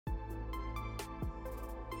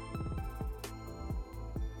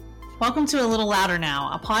Welcome to A Little Louder Now,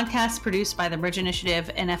 a podcast produced by the Bridge Initiative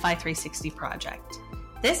and FI360 Project.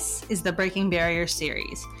 This is the Breaking Barriers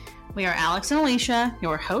series. We are Alex and Alicia,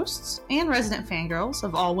 your hosts and resident fangirls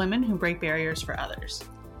of all women who break barriers for others.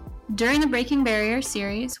 During the Breaking Barriers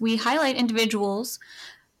series, we highlight individuals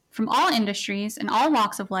from all industries and all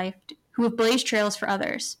walks of life who have blazed trails for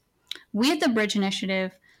others. We at the Bridge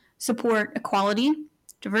Initiative support equality,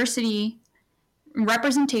 diversity,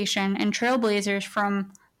 representation, and trailblazers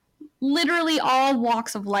from literally all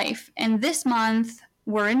walks of life. And this month,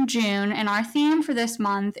 we're in June, and our theme for this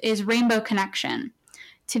month is Rainbow Connection.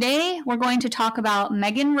 Today, we're going to talk about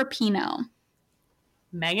Meghan Rapinoe.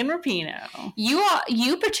 Meghan Rapinoe.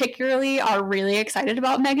 You particularly are really excited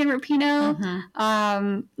about Meghan Rapinoe.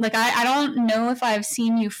 Mm-hmm. I don't know if I've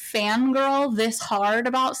seen you fangirl this hard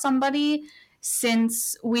about somebody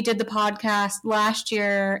since we did the podcast last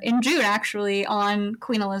year in June, actually, on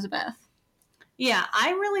Queen Elizabeth. Yeah, I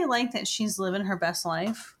really like that she's living her best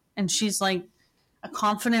life, and she's like a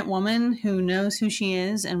confident woman who knows who she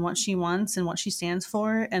is and what she wants and what she stands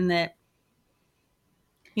for, and that,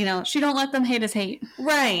 you know, she don't let them hate us hate.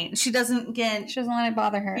 Right. She doesn't let it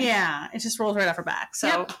bother her. Yeah, it just rolls right off her back.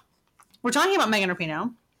 So We're talking about Meghan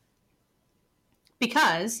Rapinoe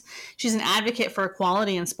because she's an advocate for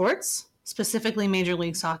equality in sports, specifically Major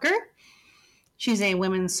League Soccer. She's a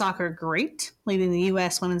women's soccer great, leading the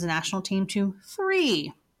U.S. women's national team to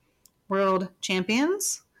 3 world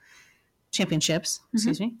championships,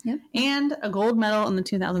 and a gold medal in the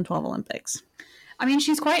 2012 Olympics. I mean,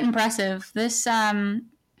 she's quite impressive. This, when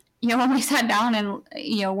we sat down and,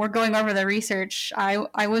 we're going over the research,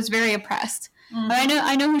 I was very impressed. Mm-hmm. But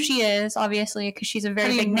I know who she is, obviously, because she's a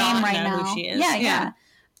very big name right now. Who she is. Yeah.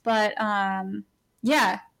 But,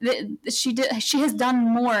 she has done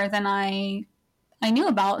more than I knew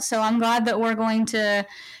about. So I'm glad that we're going to,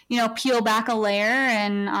 peel back a layer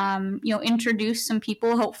and, introduce some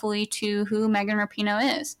people, hopefully, to who Meghan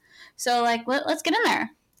Rapinoe is. So, let's get in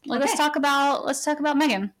there. Okay. Let's talk about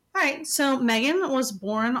Meghan. All right. So Meghan was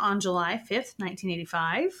born on July 5th,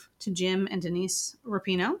 1985, to Jim and Denise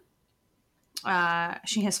Rapinoe.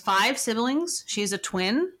 She has 5 siblings. She's a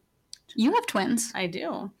twin. You have twins. I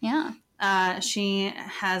do. Yeah. She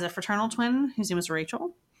has a fraternal twin whose name was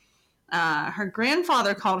Rachel. Her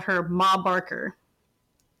grandfather called her Ma Barker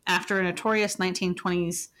after a notorious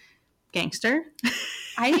 1920s gangster.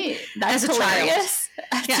 That's hilarious.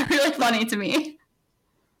 That's really funny to me.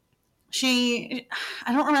 I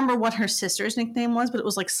don't remember what her sister's nickname was, but it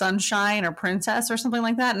was like Sunshine or Princess or something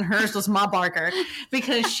like that. And hers was Ma Barker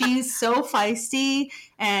because she's so feisty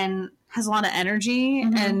and has a lot of energy.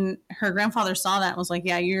 Mm-hmm. And her grandfather saw that and was like,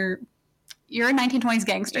 yeah, you're a 1920s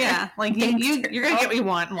gangster. Yeah, like you're going to get what you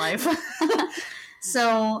want in life.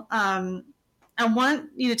 So I want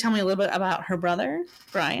you to tell me a little bit about her brother,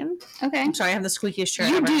 Brian. Okay. I'm sorry, I have the squeakiest chair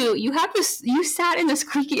ever. You do. You have this. You sat in the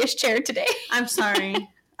squeakiest chair today. I'm sorry.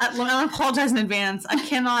 I apologize in advance. I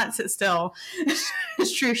cannot sit still.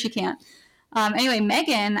 It's true, she can't. Anyway,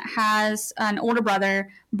 Meghan has an older brother,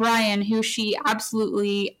 Brian, who she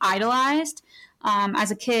absolutely idolized as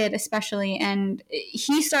a kid, especially. And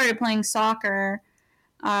he started playing soccer,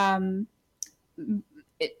 when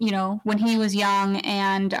he was young.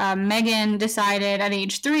 And Meghan decided at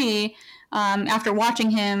age 3, after watching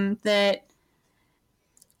him, that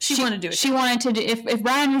she wanted to do it. She wanted to do, if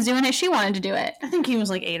Brian was doing it, she wanted to do it. I think he was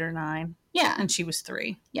like 8 or 9. Yeah. And she was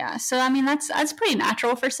 3. Yeah. So, I mean, that's pretty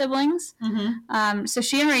natural for siblings. Mm-hmm. So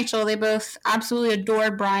she and Rachel, they both absolutely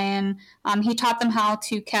adored Brian. He taught them how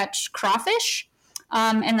to catch crawfish.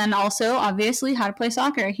 And then also, obviously, how to play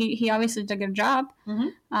soccer. He obviously did a good job.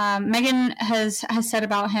 Mm-hmm. Meghan has said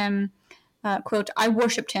about him, quote, "I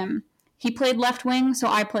worshipped him. He played left wing, so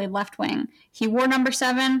I played left wing. He wore number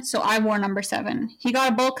 7, so I wore number 7. He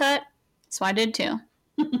got a bowl cut, so I did too."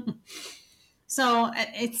 So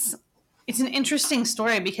it's an interesting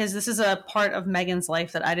story because this is a part of Meghan's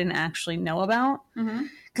life that I didn't actually know about.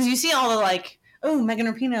 Because you see all the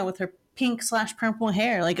Meghan Rapinoe with her pink/purple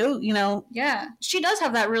hair, Yeah, she does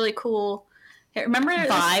have that really cool hair. Remember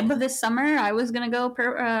vibe this summer I was gonna go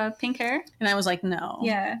pink hair, and I was like, no.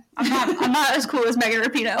 Yeah, I'm not as cool as Meghan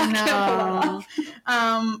Rapinoe.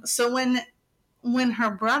 No. So when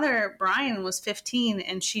her brother Brian was 15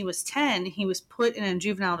 and she was 10, he was put in a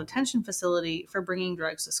juvenile detention facility for bringing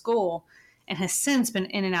drugs to school, and has since been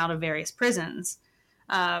in and out of various prisons.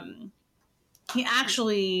 He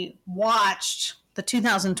actually watched the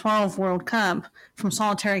 2012 World Cup from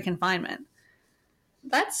solitary confinement.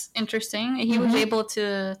 That's interesting. He was able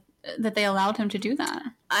to, that they allowed him to do that.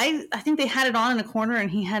 I think they had it on in a corner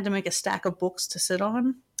and he had to make a stack of books to sit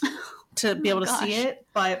on to be able to see it.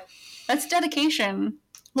 But that's dedication.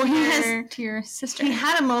 Well, to your sister. He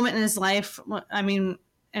had a moment in his life, I mean,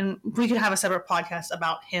 and we could have a separate podcast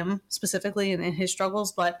about him specifically and his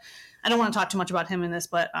struggles, but I don't want to talk too much about him in this,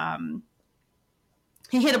 but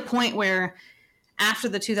he hit a point where after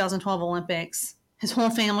the 2012 Olympics, his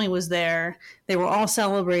whole family was there. They were all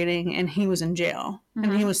celebrating, and he was in jail. Mm-hmm.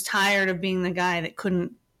 And he was tired of being the guy that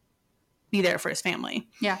couldn't be there for his family.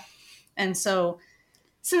 Yeah. And so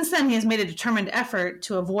since then, he has made a determined effort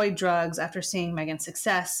to avoid drugs after seeing Meghan's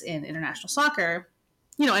success in international soccer,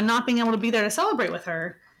 and not being able to be there to celebrate with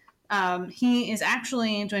her. He is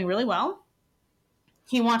actually doing really well.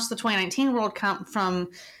 He watched the 2019 World Cup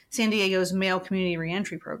from San Diego's Male Community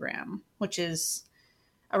Reentry Program, which is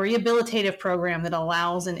a rehabilitative program that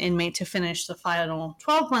allows an inmate to finish the final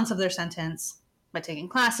 12 months of their sentence by taking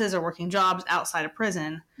classes or working jobs outside of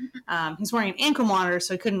prison. He's wearing an ankle monitor,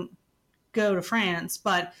 so he couldn't go to France,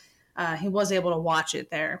 but he was able to watch it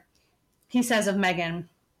there. He says of Meghan,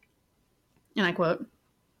 and I quote,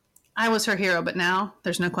 "I was her hero, but now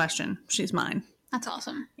there's no question. She's mine." That's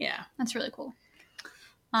awesome. Yeah. That's really cool.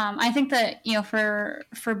 I think that,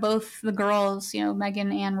 for both the girls,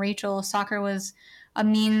 Meghan and Rachel, soccer was a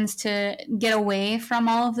means to get away from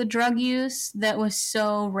all of the drug use that was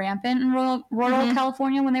so rampant in rural mm-hmm.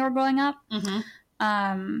 California when they were growing up.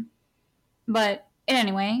 Mm-hmm. But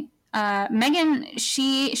anyway, Meghan,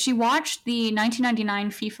 she watched the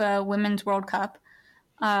 1999 FIFA Women's World Cup,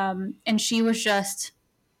 and she was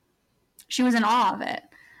in awe of it.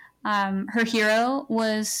 Her hero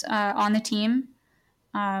was on the team,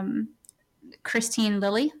 Christine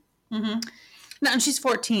Lilly. Mm-hmm. No, and she's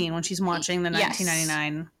 14 when she's watching the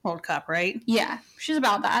 1999 World Cup, right? Yeah, she's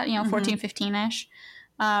about that, 14, 15-ish.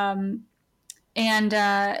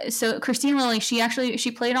 So Christine Lilly, she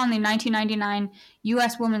played on the 1999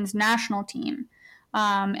 U.S. Women's National Team.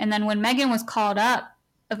 And then when Meghan was called up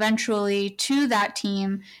eventually to that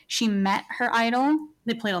team, she met her idol.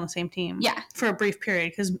 They played on the same team. Yeah. For a brief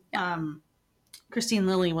period, because Christine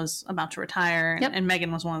Lilly was about to retire, and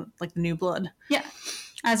Meghan was one of, the new blood. Yeah,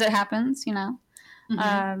 as it happens,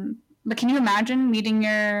 Mm-hmm. But can you imagine meeting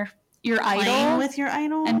your idol? Playing with your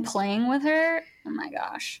idol? And playing with her? Oh my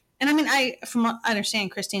gosh. And I mean, from what I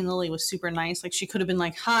understand, Christine Lilly was super nice. She could have been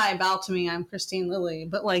like, "Hi, bow to me, I'm Christine Lilly."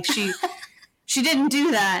 But she didn't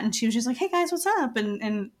do that. And she was just like, "Hey guys, what's up?"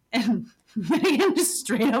 And Meghan just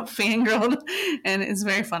straight up fangirled. And it's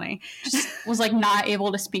very funny. Just was not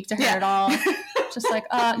able to speak to her at all. Just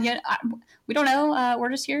we don't know.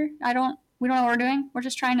 We're just here. We don't know what we're doing. We're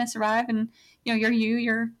just trying to survive. And, you're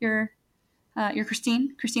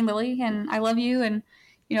Christine Lilly, and I love you. And,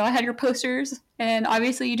 I had your posters, and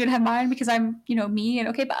obviously you didn't have mine because I'm, me, and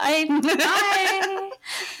okay, bye. Bye.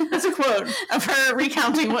 That's a quote of her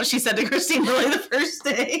recounting what she said to Christine Lilly the first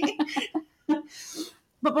day.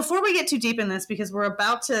 But before we get too deep in this, because we're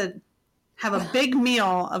about to have a big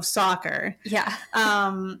meal of soccer. Yeah.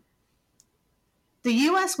 The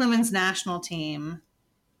U.S. Women's National Team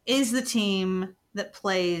is the team that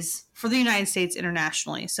plays for the United States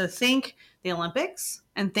internationally. So think the Olympics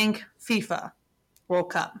and think FIFA World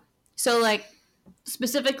Cup. So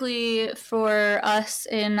specifically for us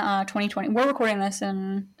in 2020, we're recording this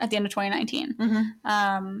at the end of 2019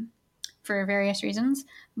 mm-hmm. For various reasons.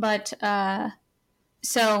 But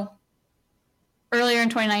so earlier in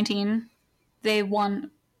 2019, they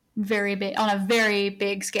won on a very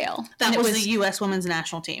big scale. That was the U.S. Women's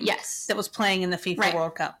National Team. Yes. That was playing in the FIFA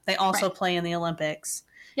World Cup. They also play in the Olympics.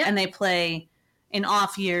 Yep. And they play in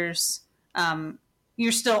off years.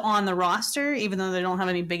 You're still on the roster, even though they don't have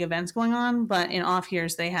any big events going on. But in off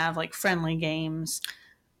years, they have friendly games.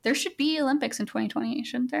 There should be Olympics in 2020,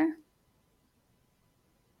 shouldn't there?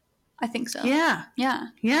 I think so. Yeah. Yeah.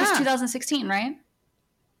 Yeah. It's 2016, right?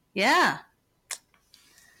 Yeah.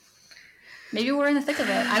 Maybe we're in the thick of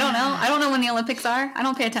it. I don't know. I don't know when the Olympics are. I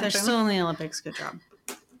don't pay attention. They're still in the Olympics. Good job.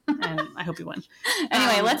 And I hope you win.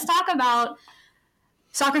 Anyway, let's talk about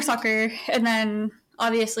soccer, and then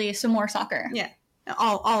obviously some more soccer. Yeah.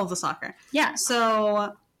 All of the soccer. Yeah.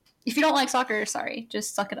 So if you don't like soccer, sorry,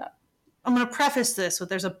 just suck it up. I'm going to preface this with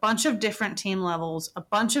there's a bunch of different team levels, a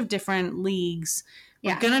bunch of different leagues.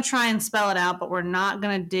 We're going to try and spell it out, but we're not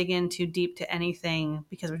going to dig in too deep to anything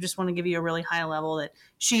because we just want to give you a really high level that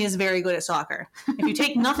she is very good at soccer. If you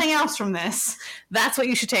take nothing else from this, that's what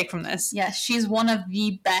you should take from this. Yes, she's one of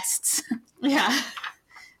the best. Yeah.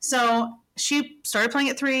 So she started playing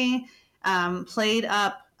at 3, played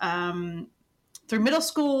up through middle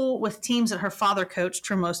school with teams that her father coached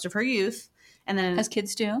for most of her youth. And then, as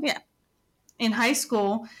kids do. Yeah. In high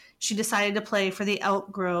school, she decided to play for the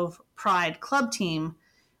Elk Grove Pride club team,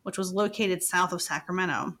 which was located south of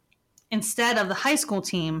Sacramento. Instead of the high school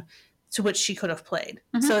team, to which she could have played.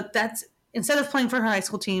 So that's, instead of playing for her high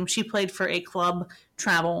school team, she played for a club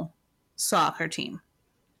travel soccer team.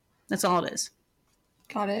 That's all it is.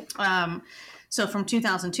 Got it. So from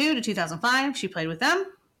 2002 to 2005, she played with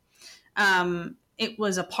them. It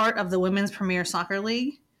was a part of the Women's Premier Soccer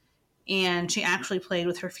League, and she actually played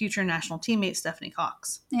with her future national teammate, Stephanie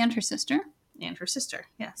Cox. And her sister. And her sister,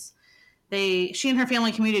 yes. She and her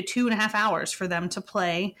family commuted 2.5 hours for them to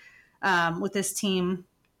play with this team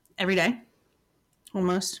every day,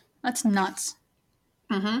 almost. That's nuts.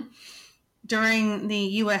 During the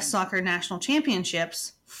U.S. Soccer National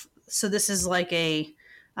Championships, so this is like a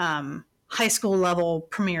high school level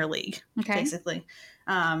Premier League, basically.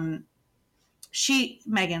 Meghan,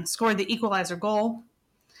 scored the equalizer goal,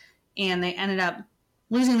 and they ended up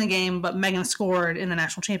losing the game, but Meghan scored in the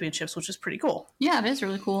national championships, which is pretty cool. Yeah, it is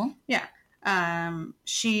really cool. Yeah.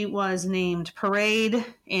 She was named Parade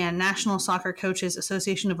and National Soccer Coaches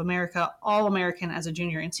Association of America All-American as a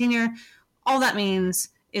junior and senior. All that means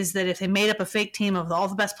is that if they made up a fake team of all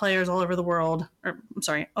the best players all over the world,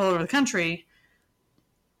 all over the country,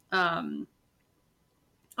 of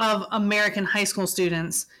American high school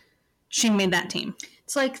students, she made that team.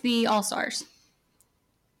 It's like the All-Stars.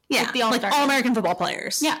 Yeah, like the All-Stars. Like all-American football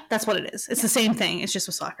players. Yeah. That's what it is. It's the same thing. It's just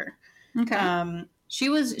with soccer. Okay. She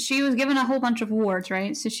was given a whole bunch of awards,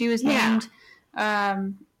 right? So she was named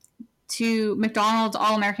to McDonald's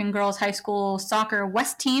All-American Girls High School Soccer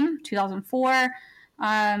West Team, 2004.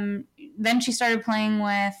 Then she started playing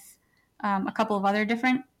with a couple of other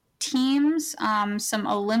different teams, some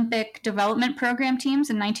Olympic development program teams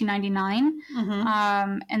in 1999.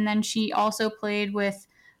 And then she also played with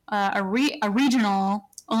a regional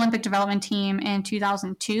Olympic development team in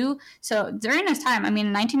 2002. So during this time,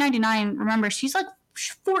 in 1999, remember, she's like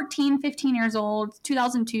 14, 15 years old.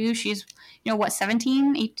 2002, she's,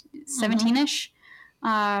 17-ish.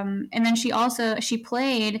 And then she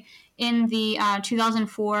played in the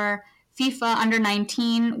 2004 FIFA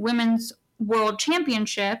Under-19 Women's World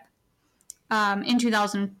Championship in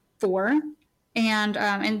 2004.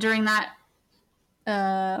 And during that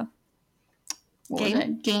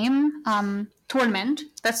tournament.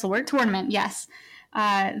 That's the word? Tournament, yes.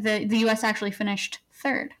 The U.S. actually finished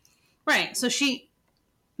third. Right. So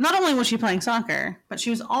not only was she playing soccer, but she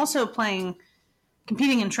was also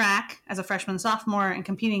competing in track as a freshman, sophomore, and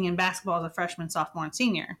competing in basketball as a freshman, sophomore, and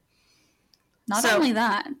senior. Not only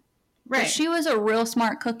that, right? But she was a real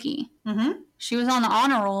smart cookie. She was on the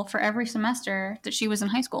honor roll for every semester that she was in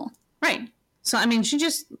high school. Right. So, she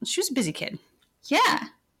was a busy kid. Yeah.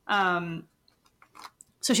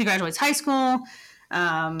 So she graduates high school,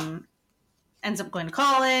 ends up going to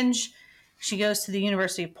college. She goes to the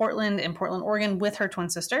University of Portland in Portland, Oregon with her twin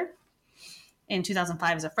sister. In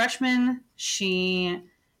 2005 as a freshman, she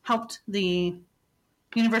helped the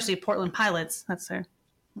University of Portland Pilots. That's their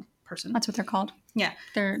person. That's what they're called. Yeah.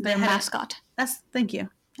 Their mascot. Thank you.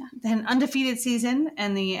 Yeah. They had an undefeated season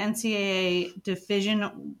and the NCAA Division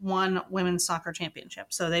I Women's Soccer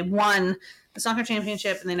Championship. So they won the soccer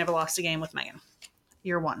championship and they never lost a game with Meghan.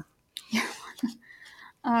 Year one.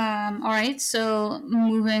 All right, so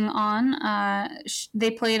moving on.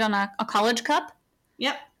 They played on a college cup.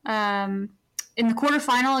 Yep. In the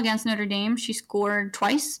quarterfinal against Notre Dame, she scored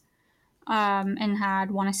twice and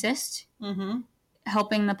had one assist,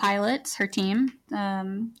 helping the Pilots, her team.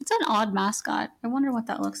 It's an odd mascot. I wonder what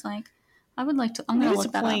that looks like. I'm going to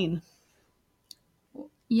look that up.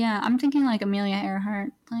 Yeah, I'm thinking like Amelia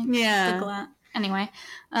Earhart. Anyway.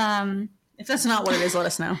 If that's not what it is, let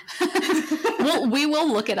us know. We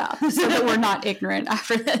will look it up so that we're not ignorant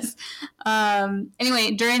after this. Anyway,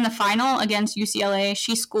 during the final against UCLA,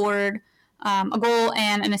 she scored a goal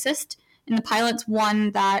and an assist, and the Pilots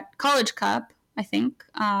won that College Cup, I think.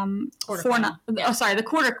 The quarterfinal,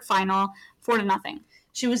 4-0.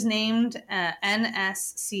 She was named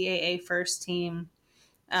NSCAA first team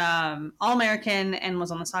All-American and was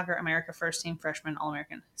on the Soccer America first team freshman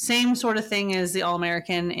All-American. Same sort of thing as the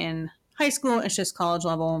All-American in high school. It's just college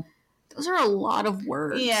level. Those are a lot of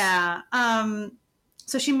words. Yeah.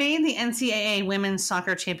 So she made the NCAA Women's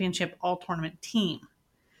Soccer Championship All-Tournament team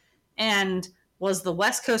and was the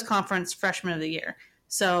West Coast Conference Freshman of the Year.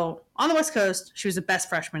 So on the West Coast, she was the best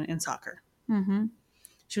freshman in soccer.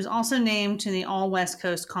 She was also named to the All-West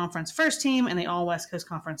Coast Conference first team and the All-West Coast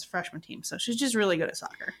Conference freshman team. So she's just really good at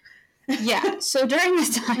soccer. Yeah. So during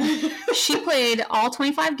this time, she played all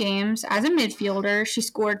 25 games as a midfielder. She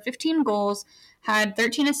scored 15 goals, had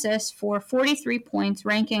 13 assists for 43 points,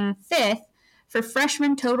 ranking 5th for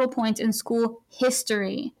freshman total points in school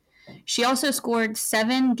history. She also scored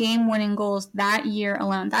 7 game-winning goals that year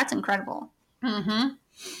alone. That's incredible.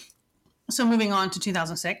 So moving on to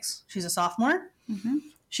 2006, she's a sophomore. Mm-hmm.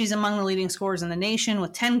 She's among the leading scorers in the nation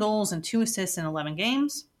with 10 goals and 2 assists in 11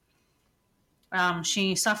 games.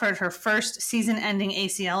 She suffered her first season-ending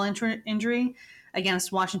ACL injury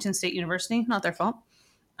against Washington State University. Not their fault.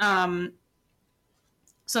 So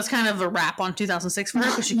that's kind of a wrap on 2006 for her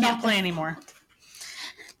because she can't play anymore.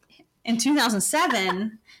 In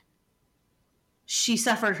 2007, she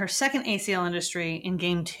suffered her second ACL injury in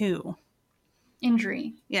Game 2.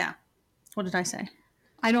 Injury. Yeah. What did I say?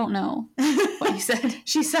 I don't know what you said.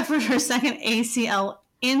 She suffered her second ACL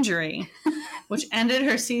injury, which ended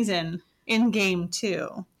her season in Game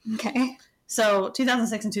 2. Okay. So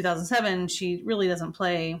 2006 and 2007, she really doesn't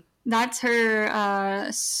play. That's her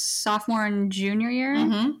sophomore and junior year?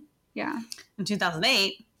 Mm-hmm. Yeah. In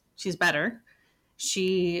 2008, she's better.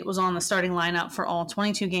 She was on the starting lineup for all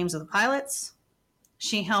 22 games of the Pilots.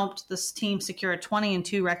 She helped this team secure a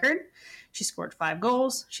 20-2 record. She scored 5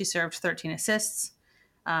 goals. She served 13 assists.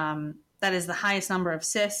 That is the highest number of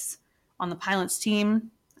assists on the Pilots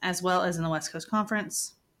team, as well as in the West Coast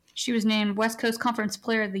Conference. She was named West Coast Conference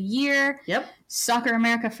Player of the Year. Yep. Soccer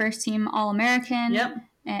America First Team All-American. Yep.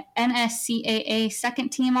 NSCAA Second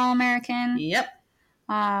Team All-American. Yep.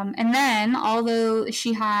 And then, although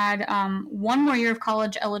she had 1 more year of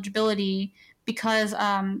college eligibility because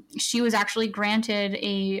she was actually granted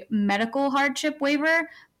a medical hardship waiver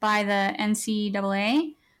by the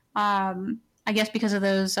NCAA, I guess because of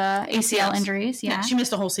those ACL injuries. Yeah, she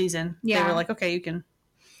missed a whole season. Yeah. They were like, okay, you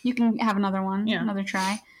can have another one, another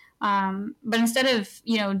try. But instead of,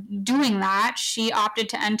 doing that, she opted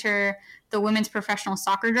to enter the women's professional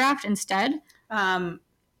soccer draft instead.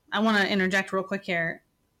 I want to interject real quick here.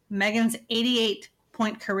 Meghan's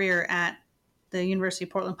 88-point career at the University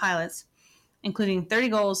of Portland Pilots, including 30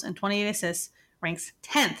 goals and 28 assists, ranks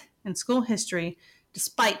 10th in school history,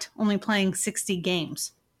 despite only playing 60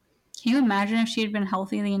 games. Can you imagine if she had been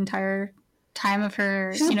healthy the entire time of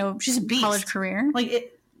her, she's a beast. College career?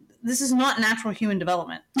 This is not natural human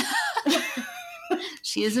development.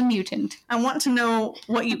 She is a mutant. I want to know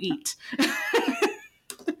what you eat.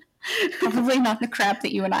 Probably not the crap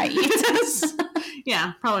that you and I eat.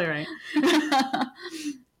 Yeah, probably right.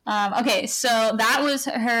 Okay, so that was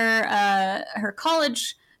her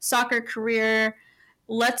college soccer career.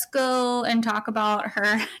 Let's go and talk about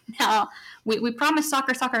her now. We promised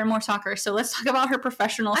soccer, and more soccer. So let's talk about her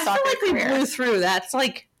professional soccer career. I feel like we blew through that. It's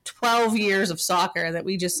like 12 years of soccer that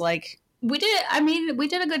we just We did. We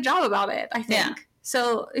did a good job about it, I think. Yeah.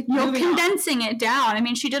 So condensing it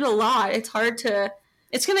down. She did a lot. It's hard to.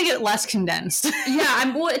 It's going to get less condensed.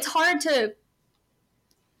 Yeah, it's hard to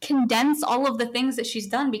condense all of the things that she's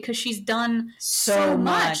done because she's done so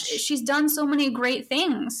much. She's done so many great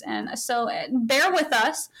things. And so bear with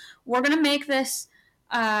us. We're going to make this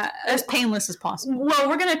as painless as possible. Well,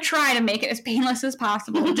 we're going to try to make it as painless as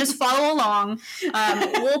possible. Just follow along.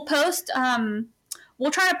 We'll post,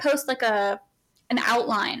 we'll try to post like an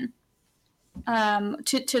outline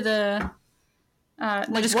to the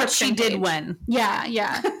just what she did when.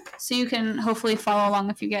 Yeah. So you can hopefully follow along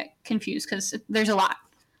if you get confused because there's a lot.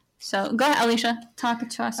 So go ahead, Alicia. Talk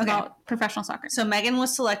to us about professional soccer. So Meghan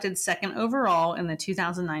was selected 2nd overall in the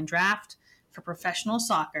 2009 draft for professional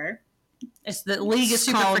soccer. The league is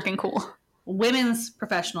super called freaking cool. Women's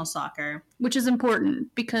Professional Soccer, which is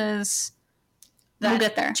important because we'll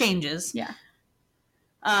get there. Changes. Yeah.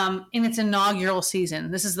 In its inaugural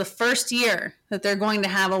season. This is the first year that they're going to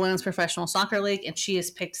have a women's professional soccer league, and she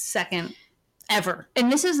is picked 2nd ever.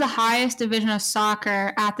 And this is the highest division of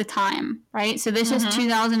soccer at the time, right? So this is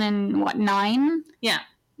 2009? Yeah.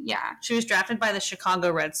 Yeah. She was drafted by the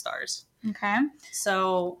Chicago Red Stars. Okay.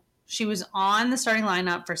 So she was on the starting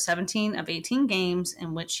lineup for 17 of 18 games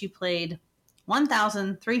in which she played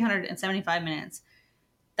 1,375 minutes.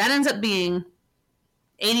 That ends up being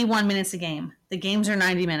 81 minutes a game. The games are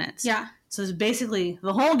 90 minutes. Yeah. So it's basically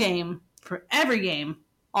the whole game for every game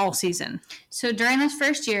all season. So during this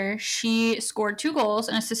first year, she scored 2 goals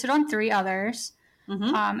and assisted on 3 others.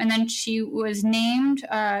 Mm-hmm. And then she was named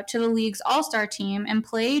to the league's All-Star team and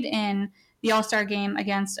played in the All-Star game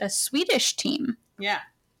against a Swedish team. Yeah.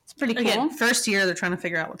 It's pretty cool. Again, first year, they're trying to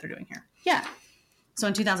figure out what they're doing here. Yeah. So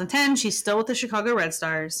in 2010, she's still with the Chicago Red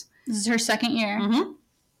Stars. This is her 2nd year. Mm-hmm.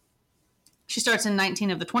 She starts in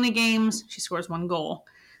 19 of the 20 games. She scores 1 goal.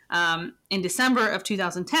 In December of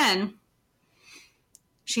 2010,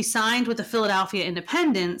 she signed with the Philadelphia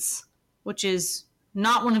Independents, which is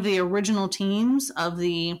not one of the original teams of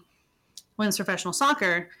the women's professional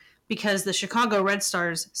soccer, because the Chicago Red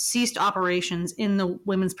Stars ceased operations in the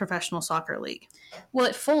women's professional soccer league. Well,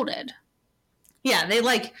 it folded. Yeah,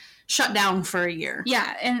 shut down for a year.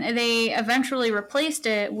 Yeah, and they eventually replaced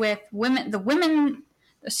it with the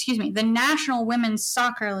National Women's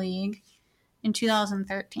Soccer League in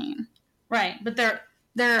 2013. Right, but the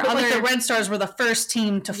Red Stars were the first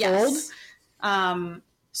team to fold.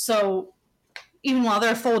 So even while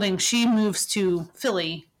they're folding, she moves to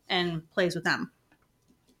Philly and plays with them.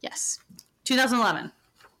 Yes. 2011.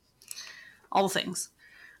 All the things.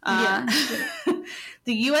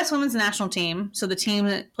 The U.S. women's national team, so the team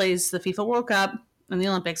that plays the FIFA World Cup and the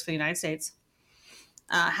Olympics for the United States,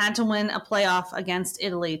 had to win a playoff against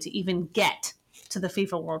Italy to even get to the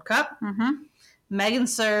FIFA World Cup. Mm-hmm. Meghan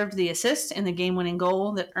served the assist in the game-winning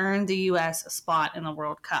goal that earned the U.S. a spot in the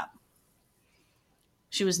World Cup.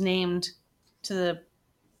 She was named to the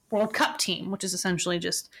World Cup team, which is essentially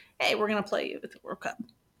just, hey, we're going to play you at the World Cup.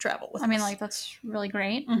 Travel with us. I mean, like, that's really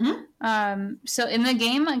great. Mm-hmm. So in the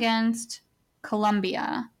game against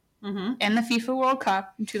Colombia in the FIFA World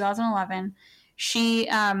Cup in 2011, she,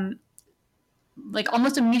 almost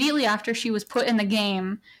immediately after she was put in the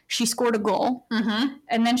game, she scored a goal. Mm-hmm.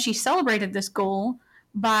 And then she celebrated this goal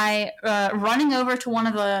by running over to one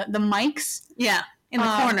of the mics. Yeah. In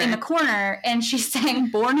the corner, and she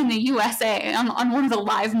sang "Born in the USA" on one of the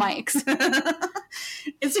live mics.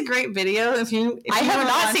 It's a great video. I have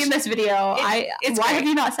not seen this video. Why have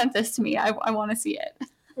you not sent this to me? I want to see it.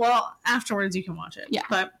 Well, afterwards you can watch it. Yeah,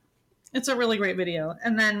 but it's a really great video.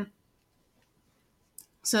 And then,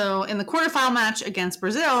 so in the quarterfinal match against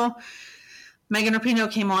Brazil, Meghan Rapinoe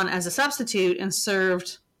came on as a substitute and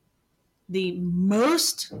served the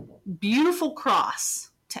most beautiful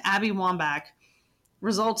cross to Abby Wambach,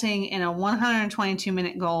 resulting in a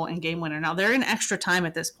 122-minute goal and game winner. Now, they're in extra time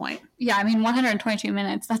at this point. Yeah, I mean, 122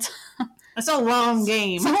 minutes. That's a long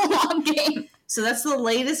game. It's a long game. So that's the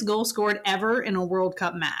latest goal scored ever in a World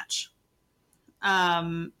Cup match.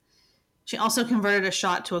 She also converted a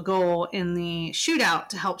shot to a goal in the shootout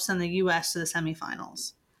to help send the U.S. to the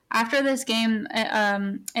semifinals. After this game,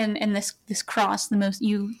 and this cross, the most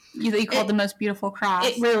you called the most beautiful cross.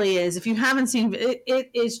 It really is. If you haven't seen it, it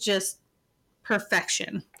is just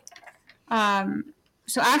perfection.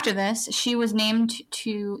 So after this, she was named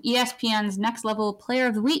to ESPN's Next Level Player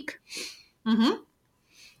of the Week. Mm-hmm.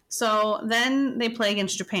 So then they play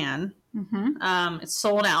against Japan. Mm-hmm. It's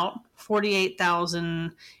sold out,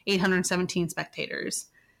 48,817 spectators.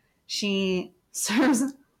 She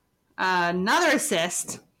serves another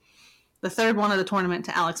assist, the third one of the tournament,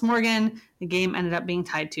 to Alex Morgan. The game ended up being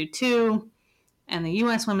tied 2-2, and the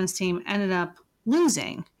U.S. women's team ended up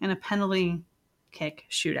losing in a penalty kick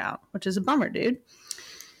shootout, which is a bummer, dude.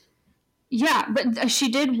 Yeah, but she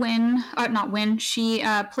did win, not win, she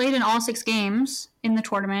played in all 6 games in the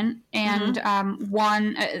tournament and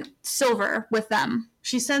won silver with them.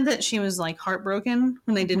 She said that she was heartbroken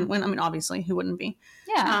when they didn't win. I mean, obviously, who wouldn't be?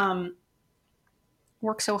 Yeah.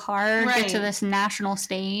 Work so hard, right. Get to this national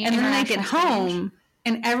stage. And then they get home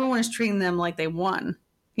and everyone is treating them like they won.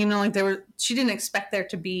 You know, she didn't expect there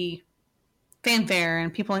to be fanfare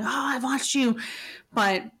and people oh, I've watched you,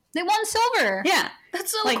 but they won silver. Yeah,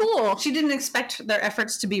 that's so cool. She didn't expect their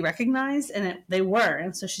efforts to be recognized, and they were.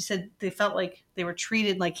 And so she said they felt like they were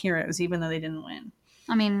treated like heroes, even though they didn't win.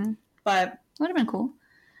 I mean, but would have been cool.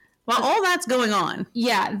 While all that's going on,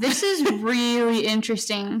 yeah, this is really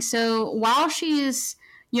interesting. So while she's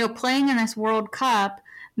playing in this World Cup,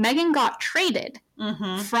 Meghan got traded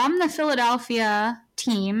from the Philadelphia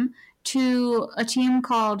team to a team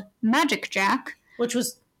called Magic Jack, which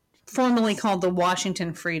was formerly called the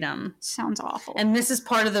Washington Freedom. Sounds awful. And this is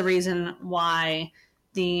part of the reason why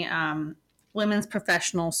the women's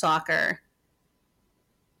professional soccer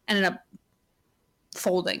ended up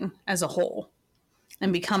folding as a whole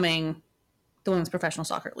and becoming the Women's Professional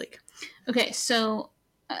Soccer League. Okay, so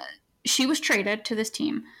she was traded to this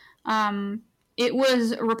team. It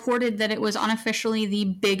was reported that it was unofficially the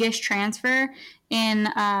biggest transfer in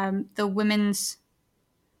the women's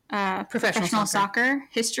professional soccer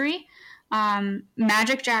history.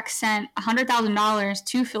 Magic Jack sent $100,000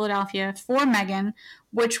 to Philadelphia for Meghan,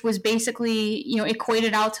 which was basically,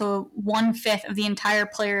 equated out to 1/5 of the entire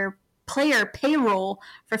player payroll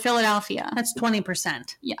for Philadelphia. That's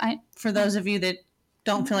 20%. Yeah. For those of you that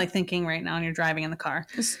don't feel like thinking right now and you're driving in the car.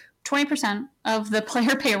 20% of the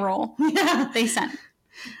player payroll they sent.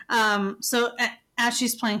 So as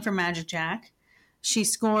she's playing for Magic Jack, she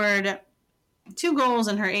scored 2 goals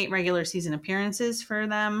in her 8 regular season appearances for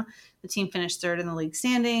them. The team finished 3rd in the league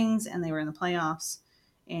standings, and they were in the playoffs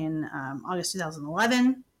in August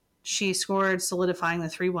 2011. She scored, solidifying the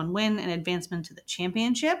 3-1 win and advancement to the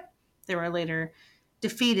championship. They were later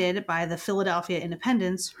defeated by the Philadelphia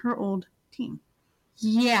Independents, her old team.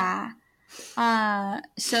 Yeah.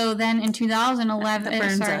 So then in 2011, That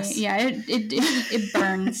burns us. Yeah, it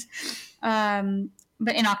burns.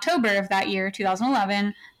 But in October of that year,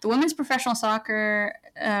 2011, the Women's Professional Soccer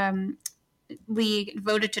League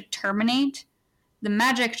voted to terminate the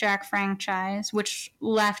Magic Jack franchise, which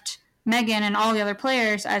left Meghan and all the other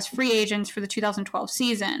players as free agents for the 2012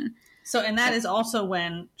 season. So, and that is also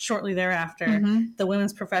when, shortly thereafter, the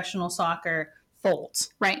Women's Professional Soccer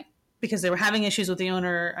folds. Right. Because they were having issues with the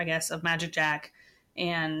owner, I guess, of Magic Jack,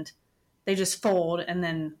 and they just fold, and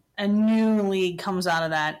then a new league comes out of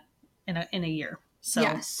that in a year. So,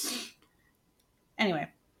 yes. Anyway.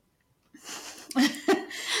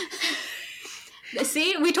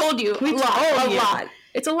 See, we told you. A lot.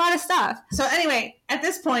 It's a lot of stuff. So anyway, at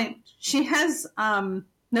this point, she has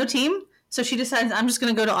no team, so she decides, I'm just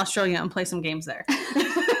going to go to Australia and play some games there.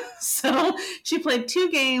 So she played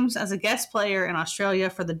 2 games as a guest player in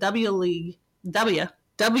Australia for the W League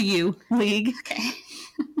Okay.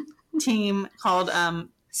 team called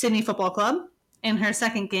Sydney Football Club. In her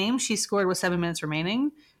second game, she scored with 7 minutes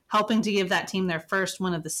remaining, helping to give that team their first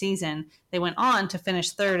win of the season. They went on to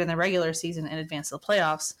finish 3rd in the regular season and advance to the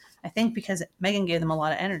playoffs, I think because Meghan gave them a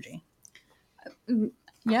lot of energy.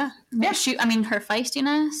 Yeah. Her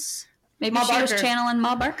feistiness. Maybe Ma she Barker. was channeling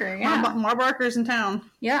Ma Barker. Yeah. Ma Barker's in town.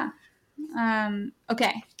 Yeah.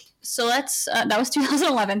 Okay. So let's, that was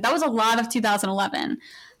 2011. That was a lot of 2011.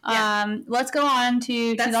 Yeah. Let's go on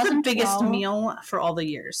to That's 2012. the biggest meal for all the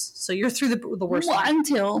years. So you're through the worst one.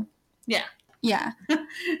 Until. Yeah. Yeah.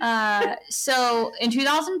 So in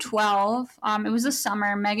 2012, it was the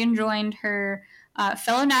summer, Meghan joined her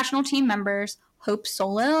fellow national team members, Hope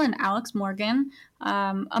Solo and Alex Morgan,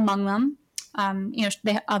 among them.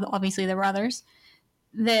 Obviously there were others.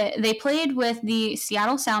 They played with the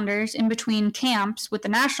Seattle Sounders in between camps with the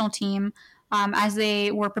national team as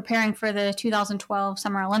they were preparing for the 2012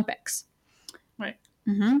 Summer Olympics. Right.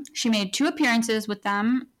 Mm-hmm. She made 2 appearances with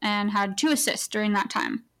them and had 2 assists during that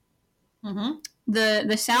time. Mm-hmm.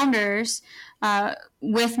 The Sounders,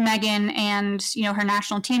 with Meghan and her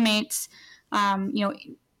national teammates,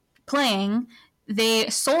 playing, they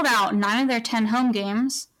sold out 9 of their 10 home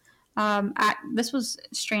games. This was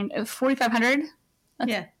strange, 4,500.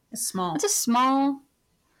 Yeah, it's small. It's a small,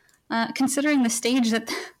 considering the stage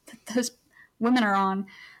that those women are on.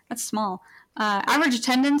 That's small. Average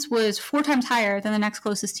attendance was 4 times higher than the next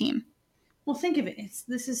closest team. Well, think of it.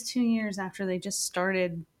 This is 2 years after they just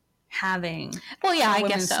started having I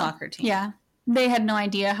guess so. Soccer team. Yeah, they had no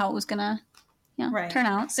idea how it was gonna turn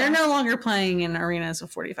out. So. They're no longer playing in arenas of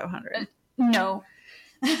 4,500. No.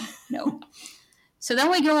 So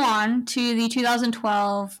then we go on to the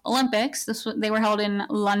 2012 Olympics. They were held in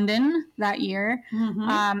London that year,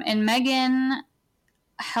 and Meghan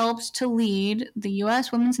helped to lead the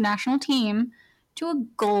U.S. women's national team to a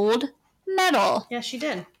gold medal. Yeah, she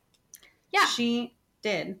did. Yeah, she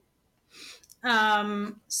did.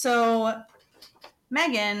 So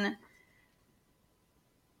Meghan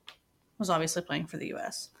was obviously playing for the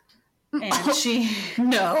U.S. And she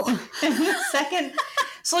no. And the second,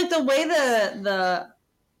 so like the way the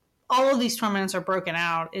all of these tournaments are broken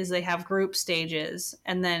out is they have group stages,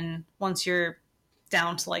 and then once you're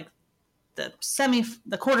down to like the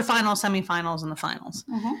quarterfinals, semifinals, and the finals.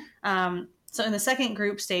 Mm-hmm. So in the second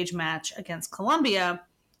group stage match against Colombia,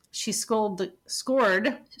 she scored the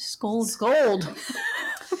goal.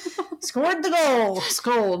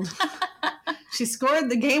 She scored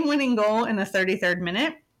the game-winning goal in the 33rd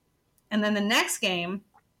minute. And then the next game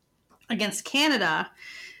against Canada,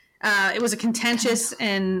 it was a contentious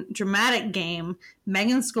and dramatic game.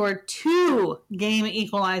 Meghan scored 2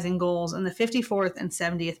 game-equalizing goals in the 54th and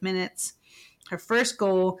 70th minutes. Her first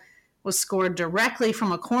goal was scored directly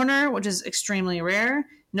from a corner, which is extremely rare.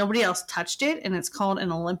 Nobody else touched it, and it's called an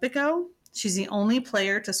Olympico. She's the only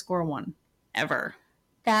player to score one ever.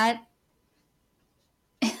 That's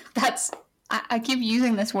I keep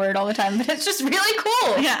using this word all the time, but it's just really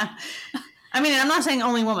cool. Yeah. I mean, I'm not saying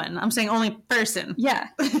only woman. I'm saying only person. Yeah.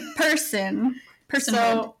 Personhood.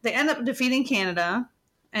 So they end up defeating Canada,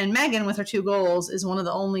 and Meghan, with her 2 goals, is one of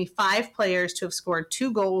the only 5 players to have scored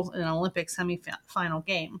 2 goals in an Olympic semifinal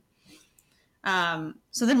game.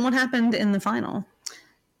 So then what happened in the final?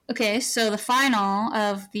 Okay, so the final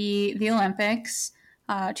of the Olympics,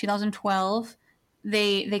 2012,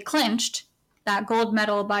 they clinched that gold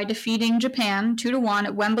medal by defeating Japan 2-1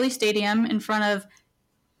 at Wembley Stadium in front of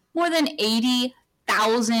more than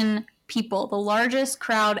 80,000 people, the largest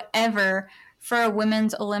crowd ever for a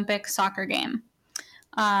women's Olympic soccer game.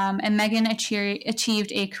 And Meghan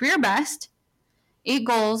achieved a career best, 8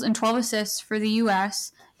 goals and 12 assists for the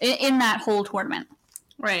U.S. in that whole tournament.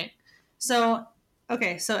 Right. So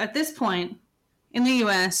Okay, so at this point, in the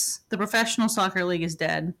U.S., the professional soccer league is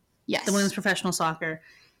dead. Yes. The women's professional soccer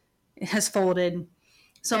has folded.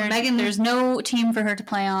 So Meghan... There's no team for her to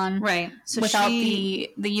play on. Right. So without the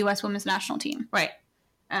U.S. women's national team. Right.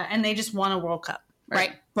 And they just won a World Cup.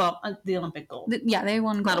 Right. Well, the Olympic gold. They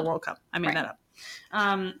won gold. Not a World Cup. I made that up.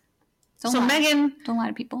 Meghan... Don't lie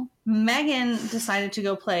to people. Meghan decided to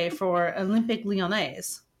go play for Olympique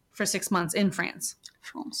Lyonnais for 6 months in France.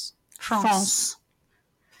 France.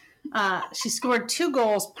 She scored 2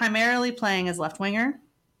 goals, primarily playing as left winger.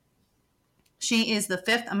 She is the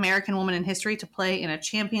 5th American woman in history to play in a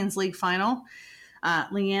Champions League final.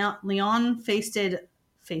 Lyon faced.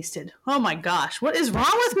 Oh my gosh, what is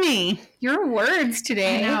wrong with me? Your words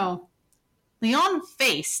today. I know. Lyon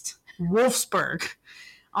faced Wolfsburg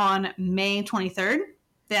on May 23rd.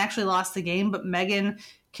 They actually lost the game, but Meghan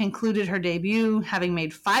concluded her debut, having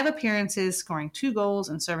made 5 appearances, scoring 2 goals,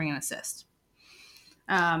 and serving an assist.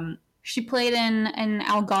 She played in an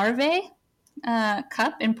Algarve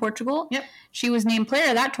Cup in Portugal. Yep. She was named player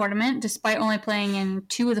of that tournament, despite only playing in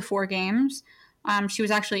 2 of the 4 games. She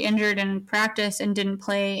was actually injured in practice and didn't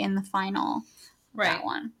play in the final. Right. That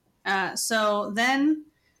one. So then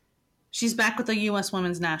she's back with the U.S.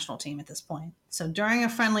 women's national team at this point. So during a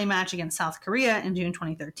friendly match against South Korea in June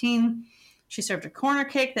 2013, she served a corner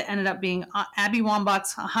kick that ended up being Abby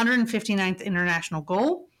Wambach's 159th international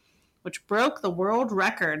goal, which broke the world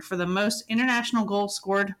record for the most international goals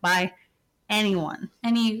scored by anyone.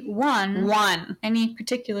 One. Any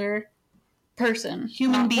particular person.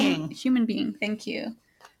 Human being. Human being, thank you.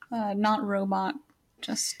 Not robot,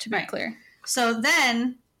 just to be clear. So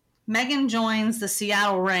then, Meghan joins the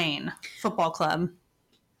Seattle Reign Football Club.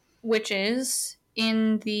 Which is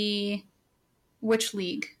in the... Which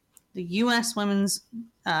league? The U.S. Women's...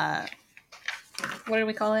 what do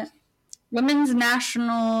we call it? Women's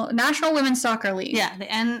National Women's Soccer League. Yeah, the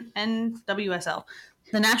NWSL.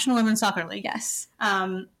 The National Women's Soccer League. Yes.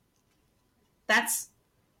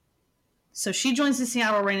 So she joins the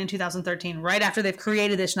Seattle Reign in 2013, right after they've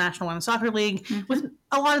created this National Women's Soccer League with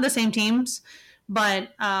a lot of the same teams,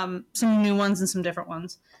 but some new ones and some different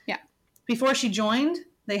ones. Yeah. Before she joined,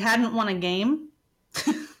 they hadn't won a game.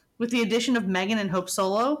 With the addition of Meghan and Hope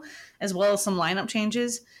Solo, as well as some lineup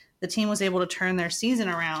changes, the team was able to turn their season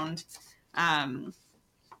around.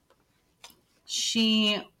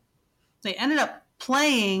 They ended up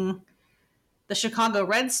playing the Chicago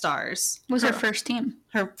Red Stars. Was her first team.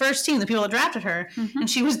 Her first team, the people that drafted her. And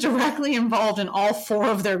she was directly involved in all 4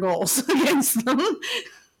 of their goals against them.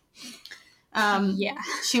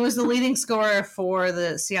 She was the leading scorer for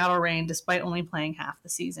the Seattle Reign, despite only playing half the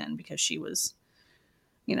season because she was,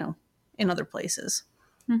 in other places.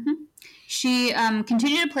 She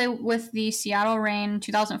continued to play with the Seattle Reign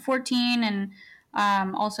 2014 and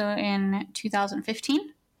also in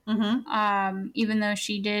 2015. Even though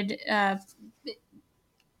she did...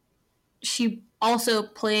 she also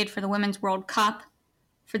played for the Women's World Cup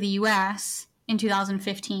for the U.S. in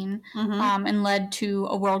 2015 and led to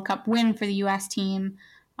a World Cup win for the U.S. team.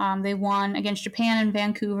 They won against Japan in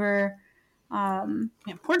Vancouver.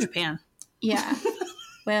 Poor Japan. Yeah.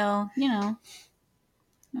 Well, it's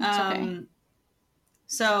okay.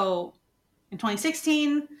 So in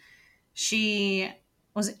 2016, she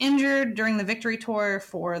was injured during the victory tour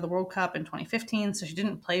for the World Cup in 2015, so she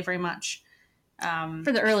didn't play very much.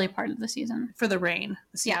 For the early part of the season. For the Reign,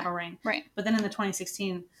 the Seattle Reign. Right. But then in the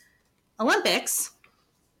 2016 Olympics,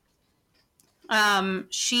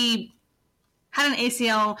 she had an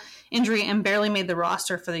ACL injury and barely made the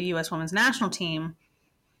roster for the U.S. women's national team.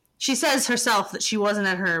 She says herself that she wasn't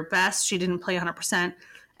at her best. She didn't play 100%.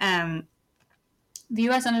 The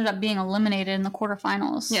U.S. ended up being eliminated in the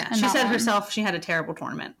quarterfinals. Yeah, she said herself she had a terrible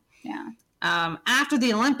tournament. Yeah. After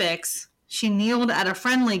the Olympics, she kneeled at a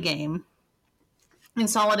friendly game in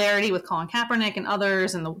solidarity with Colin Kaepernick and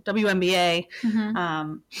others and the WNBA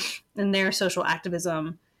and their social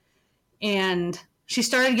activism. And she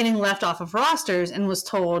started getting left off of rosters and was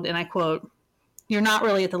told, and I quote, "You're not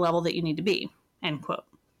really at the level that you need to be," end quote.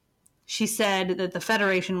 She said that the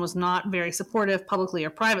Federation was not very supportive, publicly or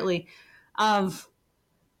privately, of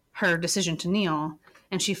her decision to kneel.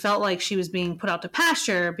 And she felt like she was being put out to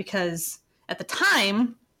pasture because at the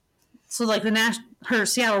time, so like her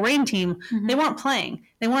Seattle Reign team, they weren't playing.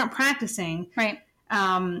 They weren't practicing. Right.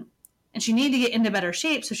 And she needed to get into better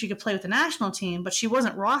shape so she could play with the national team, but she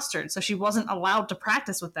wasn't rostered, so she wasn't allowed to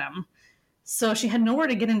practice with them. So she had nowhere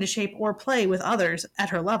to get into shape or play with others at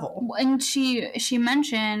her level. And she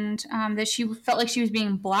mentioned that she felt like she was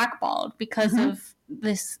being blackballed because of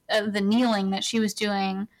this the kneeling that she was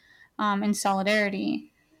doing in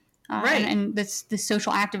solidarity, right? And this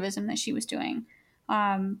social activism that she was doing.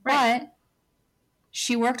 But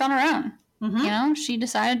she worked on her own. Mm-hmm. You know, she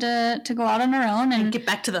decided to go out on her own and get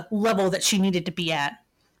back to the level that she needed to be at.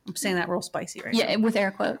 I'm saying that real spicy right now. Yeah, with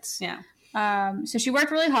air quotes. Yeah. So she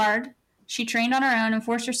worked really hard. She trained on her own and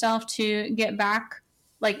forced herself to get back.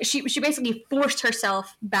 Like, she basically forced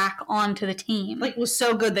herself back onto the team. Like, was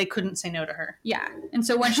so good they couldn't say no to her. Yeah. And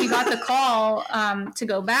so when she got the call to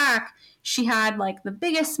go back, she had, like, the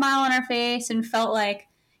biggest smile on her face and felt like,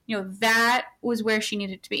 you know, that was where she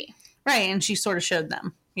needed to be. Right, and she sort of showed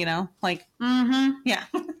them, you know? Like, yeah.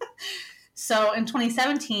 So in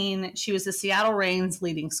 2017, she was the Seattle Reign's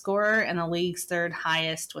leading scorer and the league's third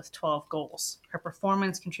highest with 12 goals. Her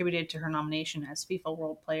performance contributed to her nomination as FIFA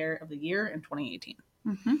World Player of the Year in 2018.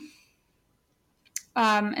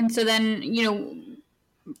 And so then, you know,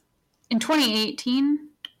 in 2018,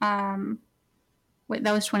 wait,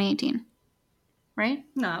 that was 2018, right?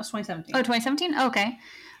 No, it was 2017. Oh, 2017? Oh, okay.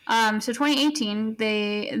 So 2018,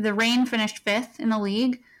 the Reign finished 5th in the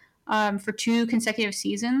league for 2 consecutive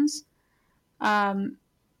seasons.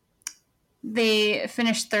 They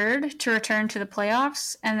finished 3rd to return to the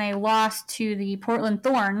playoffs, and they lost to the Portland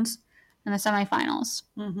Thorns in the semifinals.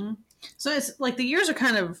 So it's like the years are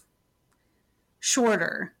kind of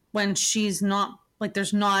shorter when she's not, like,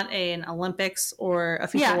 there's not an Olympics or a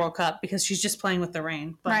FIFA World Cup because she's just playing with the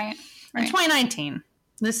Reign. But right. In 2019,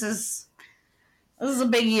 this is a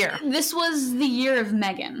big year. This was the year of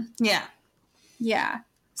Meghan. Yeah.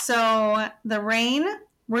 So the Reign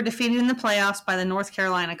were defeated in the playoffs by the North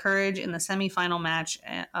Carolina Courage in the semifinal match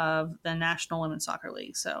of the National Women's Soccer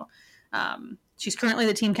League. So she's currently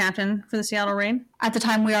the team captain for the Seattle Reign. At the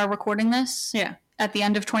time we are recording this, at the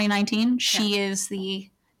end of 2019, she is the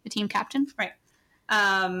team captain. Right.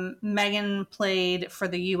 Meghan played for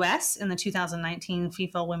the U.S. in the 2019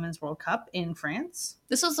 FIFA Women's World Cup in France.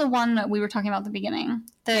 This was the one that we were talking about at the beginning.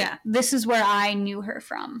 This is where I knew her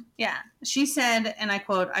from. Yeah. She said, and I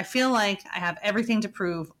quote, "I feel like I have everything to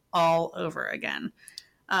prove all over again."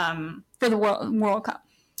 For the World Cup.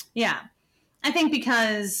 Yeah. I think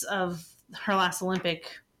because of her last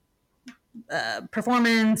Olympic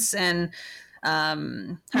performance and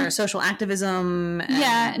her social activism.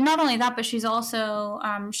 Not only that, but she's also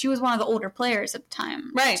she was one of the older players at the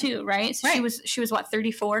time, too, right? So she was what,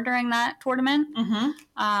 34 during that tournament,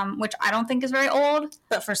 which I don't think is very old,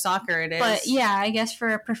 but for soccer it is. But yeah, I guess for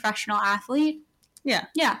a professional athlete,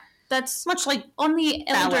 that's much like on the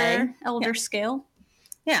elder scale.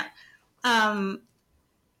 Yeah.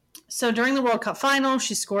 So during the World Cup final,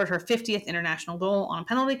 she scored her 50th international goal on a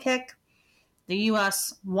penalty kick. The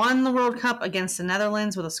U.S. won the World Cup against the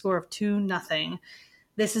Netherlands with a score of 2-0.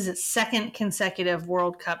 This is its 2nd consecutive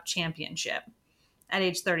World Cup championship. At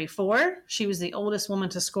age 34, she was the oldest woman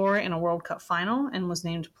to score in a World Cup final and was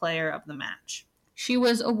named Player of the Match. She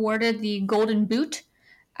was awarded the Golden Boot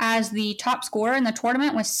as the top scorer in the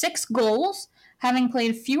tournament with 6 goals, having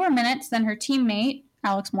played fewer minutes than her teammate,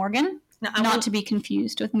 Alex Morgan, not to be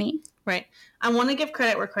confused with me. Right. I want to give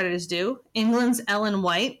credit where credit is due. England's Ellen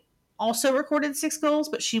White also recorded 6 goals,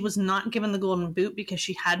 but she was not given the Golden Boot because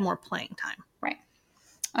she had more playing time. Right.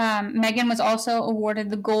 Meghan was also awarded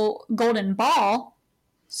the Golden Ball,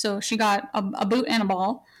 so she got a boot and a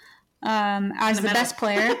ball as the best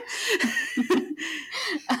player.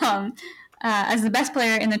 As the best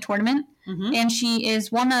player in the tournament, and she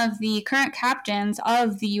is one of the current captains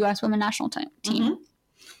of the U.S. Women's National Team.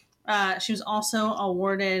 She was also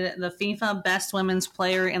awarded the FIFA Best Women's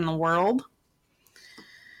Player in the World.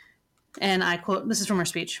 And I quote, this is from her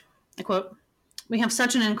speech. I quote, "We have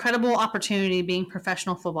such an incredible opportunity being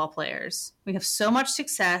professional football players. We have so much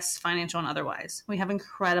success, financial and otherwise. We have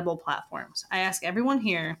incredible platforms. I ask everyone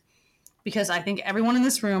here, because I think everyone in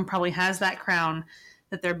this room probably has that crown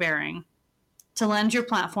that they're bearing, to lend your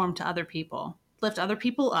platform to other people. Lift other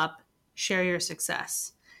people up. Share your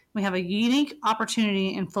success. We have a unique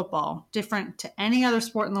opportunity in football, different to any other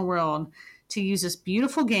sport in the world, to use this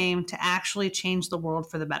beautiful game to actually change the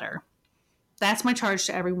world for the better. That's my charge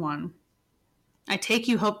to everyone. I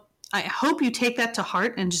hope you take that to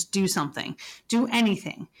heart and just do something. Do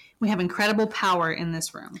anything. We have incredible power in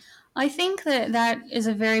this room." I think that is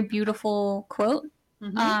a very beautiful quote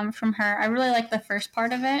from her. I really like the first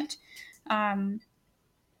part of it.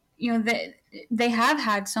 They have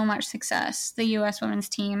had so much success, the U.S. women's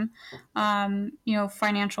team,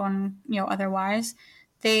 financial and, otherwise.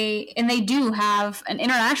 They do have an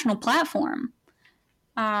international platform.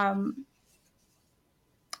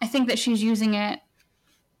 I think that she's using it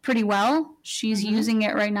pretty well. She's using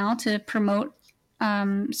it right now to promote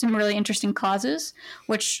some really interesting causes,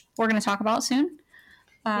 which we're going to talk about soon.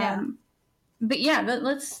 But yeah,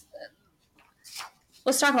 let's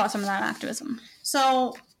talk about some of that activism.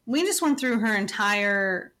 So we just went through her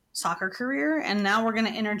entire soccer career, and now we're going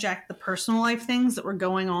to interject the personal life things that were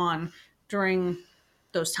going on during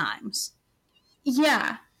those times.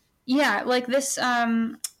 Yeah. Yeah, like this,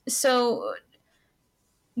 so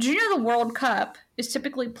do you know the World Cup is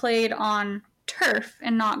typically played on turf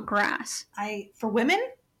and not grass? For women,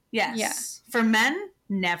 yes. Yeah. For men,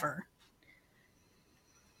 never.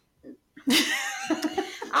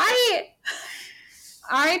 I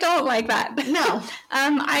don't like that. No.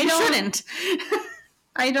 I shouldn't.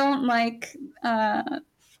 I don't like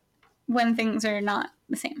when things are not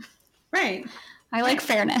the same. Right. I like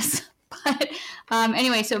fairness. But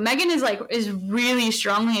anyway, so Meghan is really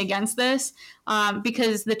strongly against this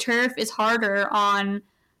because the turf is harder on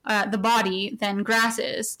the body than grass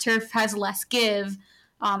is. Turf has less give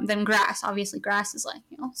than grass. Obviously, grass is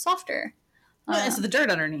softer. It's the dirt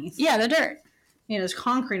underneath. Yeah, the dirt. There's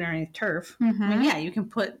concrete underneath turf. Mm-hmm. I mean, yeah, you can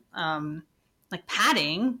put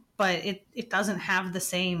padding, but it doesn't have the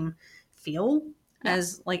same feel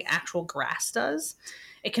as actual grass does.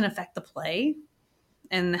 It can affect the play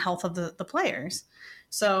and the health of the players.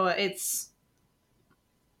 So it's...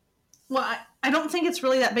 Well, I don't think it's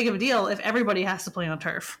really that big of a deal if everybody has to play on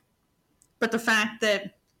turf. But the fact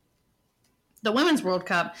that the Women's World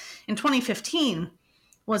Cup in 2015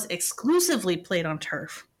 was exclusively played on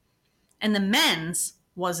turf, and the men's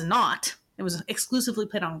was not. It was exclusively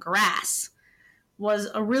played on grass, was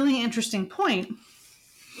a really interesting point.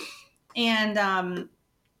 And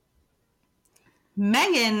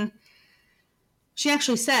Meghan, she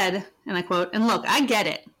actually said, and I quote, "And look, I get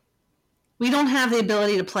it. We don't have the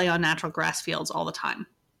ability to play on natural grass fields all the time.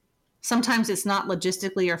 Sometimes it's not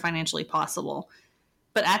logistically or financially possible.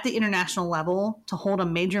 But at the international level, to hold a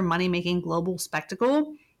major money-making global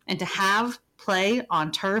spectacle and to have play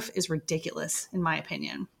on turf is ridiculous, in my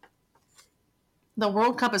opinion. The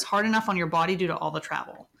World Cup is hard enough on your body due to all the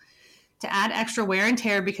travel. To add extra wear and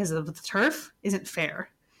tear because of the turf isn't fair.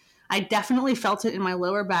 I definitely felt it in my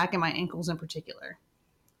lower back and my ankles in particular.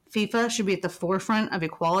 FIFA should be at the forefront of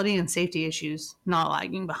equality and safety issues, not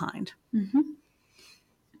lagging behind." Mm-hmm.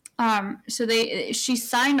 So she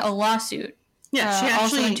signed a lawsuit. Yeah, she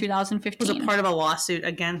actually also in 2015 was a part of a lawsuit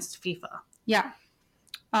against FIFA. Yeah.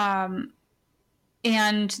 And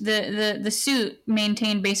the suit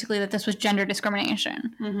maintained basically that this was gender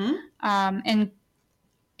discrimination. Mm-hmm. And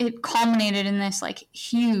it culminated in this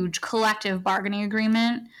huge collective bargaining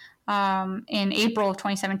agreement in April of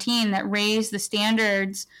 2017 that raised the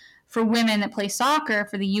standards for women that play soccer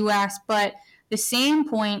for the U.S., but the same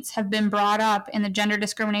points have been brought up in the gender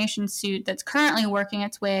discrimination suit that's currently working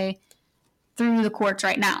its way through the courts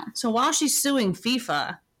right now. So while she's suing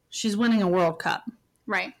FIFA, she's winning a World Cup.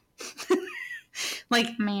 Right.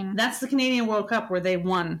 That's the Canadian World Cup where they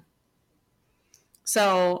won.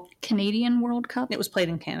 So... Canadian World Cup? It was played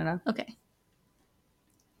in Canada. Okay.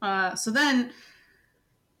 So then...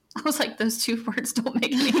 I was like, those two words don't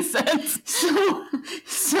make any sense.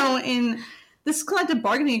 So in... This collective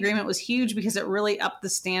bargaining agreement was huge because it really upped the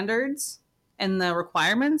standards and the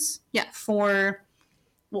requirements for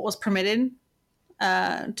what was permitted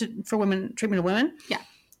for women, treatment of women. Yeah.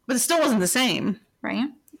 But it still wasn't the same. Right.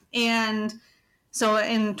 And so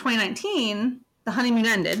in 2019, the honeymoon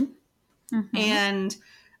ended. Mm-hmm. And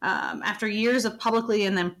after years of publicly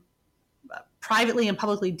and then privately and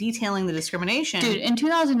publicly detailing the discrimination. Dude, in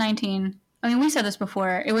 2019, I mean, we said this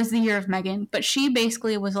before, it was the year of Meghan, but she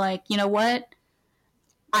basically was like, you know what?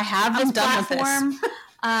 I have this platform.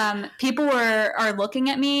 People are looking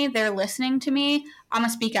at me. They're listening to me. I'm going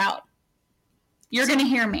to speak out. You're going to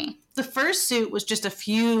hear me. The first suit was just a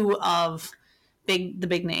few of the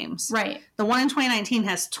big names. Right. The one in 2019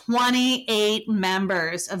 has 28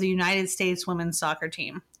 members of the United States women's soccer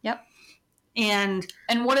team. Yep. And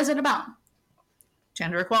what is it about?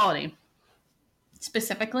 Gender equality.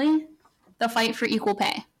 Specifically, the fight for equal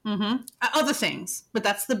pay. Mm-hmm. Other things, but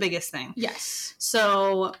that's the biggest thing. Yes.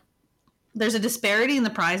 So there's a disparity in the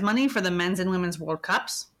prize money for the men's and women's World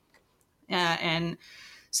Cups. And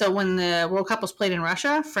so when the World Cup was played in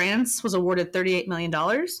Russia, France was awarded $38 million,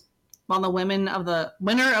 while the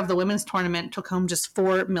winner of the women's tournament took home just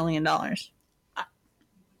 $4 million.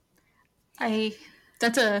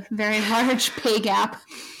 That's a very large pay gap.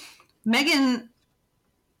 Meghan,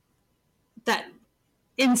 that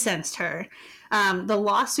incensed her. The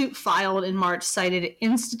lawsuit filed in March cited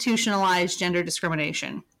institutionalized gender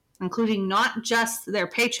discrimination, including not just their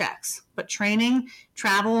paychecks, but training,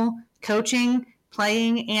 travel, coaching,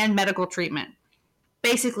 playing, and medical treatment.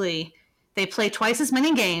 Basically, they play twice as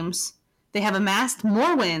many games, they have amassed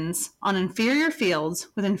more wins on inferior fields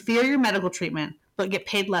with inferior medical treatment, but get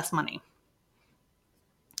paid less money.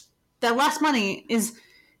 that less money is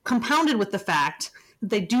compounded with the fact that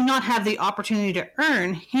they do not have the opportunity to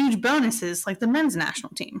earn huge bonuses like the men's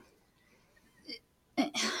national team.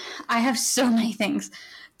 I have so many things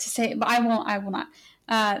to say, but I will not.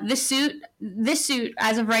 This suit,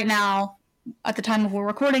 as of right now, at the time of we're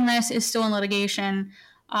recording this, is still in litigation.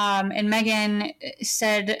 And Meghan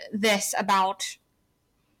said this about,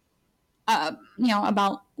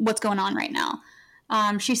 about what's going on right now.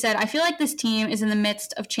 She said, "I feel like this team is in the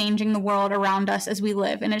midst of changing the world around us as we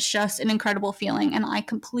live, and it's just an incredible feeling." And I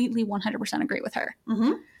completely 100% agree with her.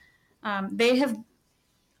 Mm-hmm.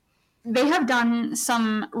 They have done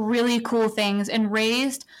some really cool things and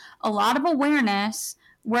raised a lot of awareness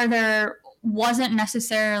where there wasn't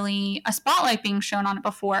necessarily a spotlight being shown on it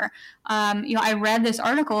before. I read this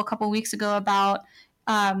article a couple weeks ago about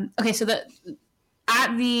at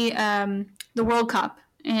the World Cup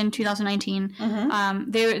in 2019,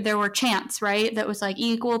 there were chants, right? That was like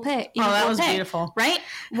equal pay. That was beautiful, right?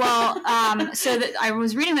 Well, I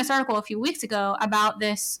was reading this article a few weeks ago about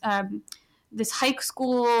this high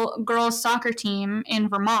school girls soccer team in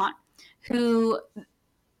Vermont who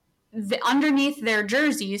underneath their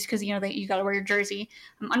jerseys, because you got to wear your jersey,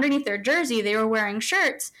 underneath their jersey they were wearing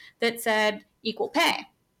shirts that said equal pay.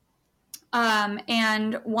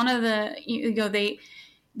 And one of the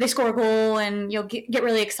they score a goal and get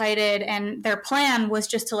really excited, and their plan was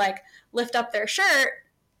just to like lift up their shirt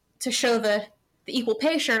to show the equal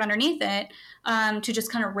pay shirt underneath it, to just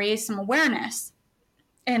kind of raise some awareness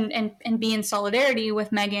and be in solidarity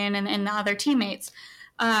with Meghan and the other teammates.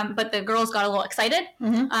 But the girls got a little excited,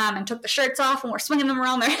 and took the shirts off and were swinging them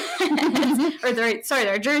around their heads, or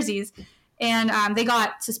their jerseys, and they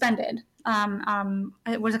got suspended.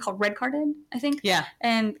 What is it called? Red carded, I think. Yeah.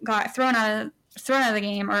 And got thrown out of the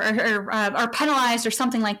game, or penalized, or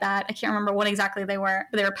something like that. I can't remember what exactly they were,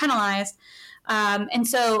 but they were penalized. And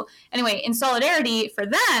so, anyway, in solidarity for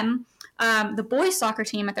them, the boys soccer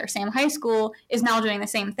team at their same high school is now doing the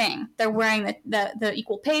same thing. They're wearing the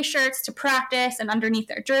equal pay shirts to practice and underneath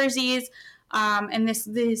their jerseys. And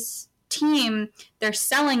this team, they're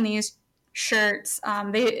selling these shirts.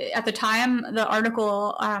 They, at the time, the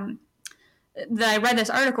article that I read this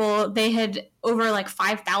article, they had over like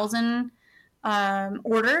 5,000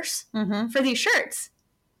 orders for these shirts.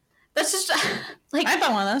 That's just like, I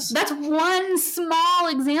bought one of those. That's one small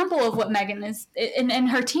example of what Meghan is and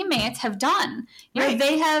her teammates have done.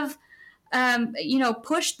 They have,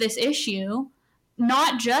 pushed this issue,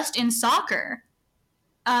 not just in soccer.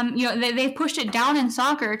 They've pushed it down in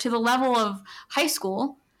soccer to the level of high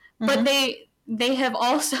school, but they have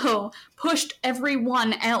also pushed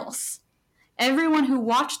everyone else. Everyone who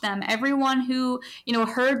watched them, everyone who,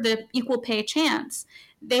 heard the equal pay chants,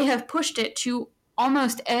 they have pushed it to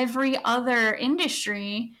almost every other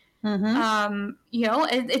industry. It's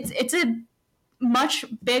a much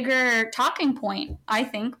bigger talking point, I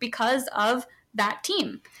think, because of that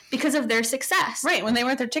team, because of their success. Right. When they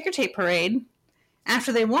were at their ticker tape parade,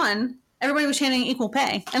 after they won, everybody was chanting equal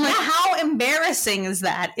pay. And how embarrassing is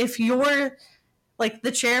that if you're like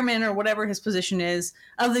the chairman or whatever his position is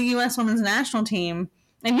of the U.S. women's national team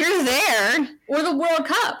and you're there, or the World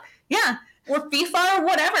Cup. Yeah. Or FIFA or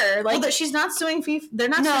whatever. She's not suing FIFA. They're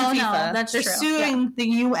not suing FIFA. No, that's They're true. suing the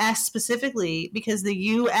U.S. specifically because the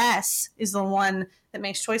U.S. is the one that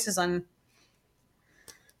makes choices on.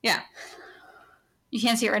 Yeah. You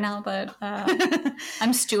can't see it right now, but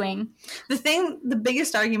I'm stewing. The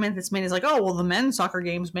biggest argument that's made is like, oh, well, the men's soccer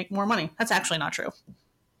games make more money. That's actually not true.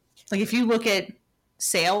 Like, if you look at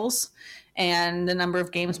sales and the number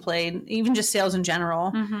of games played, even just sales in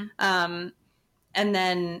general, and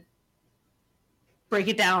then break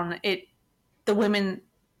it down, the women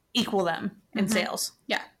equal them in sales.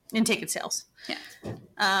 Yeah. In ticket sales.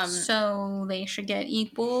 Yeah. So they should get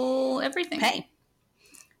equal everything. Pay.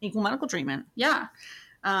 Equal medical treatment. Yeah.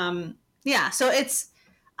 So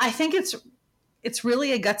I think it's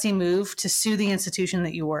really a gutsy move to sue the institution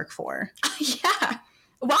that you work for. Yeah.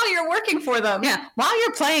 While you're working for them. Yeah. While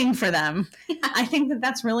you're playing for them. Yeah. I think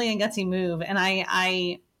that's really a gutsy move. And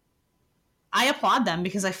I applaud them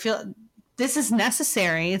because I feel this is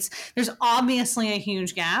necessary. There's obviously a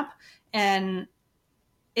huge gap, and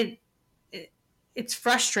it's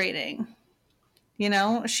frustrating.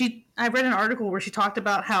 I read an article where she talked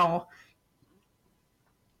about how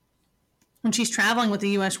when she's traveling with the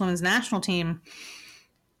U.S. women's national team,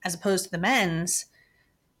 as opposed to the men's,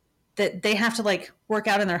 that they have to work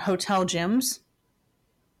out in their hotel gyms,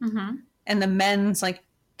 and the men's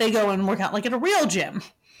they go and work out at a real gym.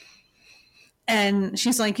 And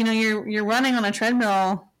she's like, you're running on a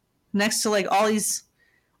treadmill next to all these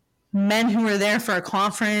men who are there for a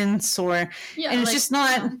conference and it's just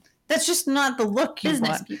not, That's just not the look you business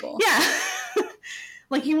want. people. Yeah.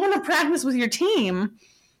 Like, you want to practice with your team.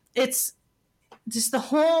 It's just the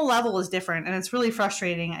whole level is different, and it's really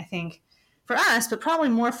frustrating, I think, for us, but probably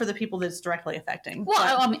more for the people that it's directly affecting.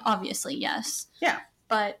 Well, I mean, obviously, yes. Yeah.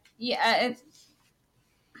 But, yeah,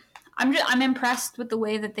 I'm impressed with the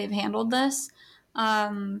way that they've handled this.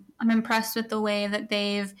 I'm impressed with the way that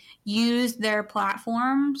they've used their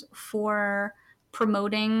platforms for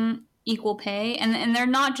promoting equal pay, and they're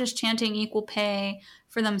not just chanting equal pay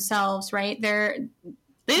for themselves, right? They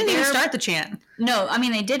didn't even start the chant. No, I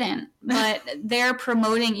mean, they didn't, but they're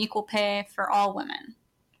promoting equal pay for all women.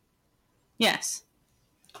 Yes.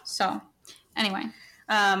 So, anyway.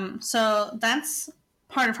 So that's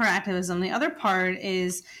part of her activism. The other part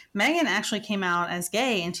is Meghan actually came out as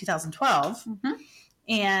gay in 2012. Mm-hmm.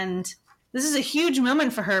 And this is a huge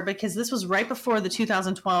moment for her because this was right before the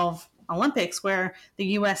 2012 Olympics where the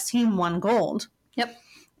U.S. team won gold. Yep.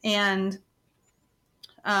 And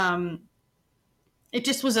it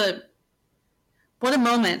just was what a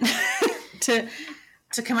moment to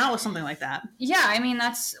come out with something like that. Yeah, I mean,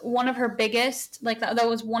 that's one of her biggest, like, that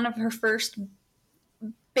was one of her first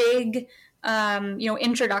big,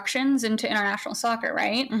 introductions into international soccer,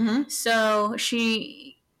 right? Mm-hmm. So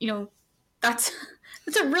she, that's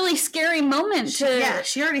a really scary moment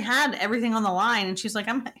she already had everything on the line, and she's like,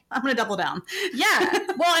 I'm going to double down. Yeah.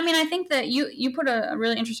 Well, I mean, I think that you put a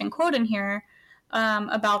really interesting quote in here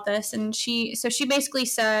about this, and she basically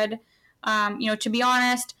said, to be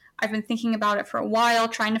honest, I've been thinking about it for a while,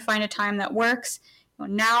 trying to find a time that works.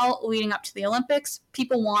 Now, leading up to the Olympics,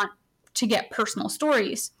 people want to get personal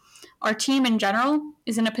stories. Our team in general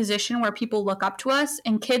is in a position where people look up to us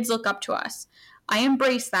and kids look up to us. I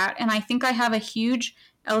embrace that, and I think I have a huge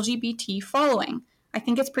LGBT following. I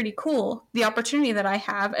think it's pretty cool, the opportunity that I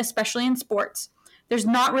have, especially in sports. There's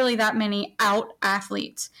not really that many out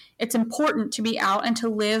athletes. It's important to be out and to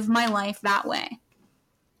live my life that way.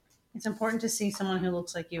 It's important to see someone who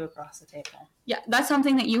looks like you across the table. Yeah, that's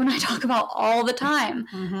something that you and I talk about all the time,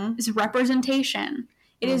 mm-hmm. is representation.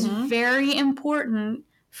 It is very important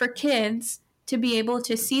for kids to be able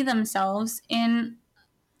to see themselves in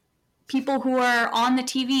people who are on the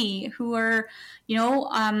TV, who are,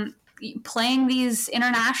 playing these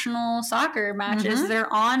international soccer matches. Mm-hmm.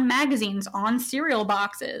 They're on magazines, on cereal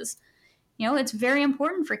boxes. It's very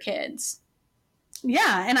important for kids.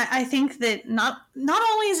 Yeah, and I think that not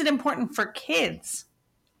only is it important for kids,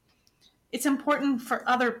 it's important for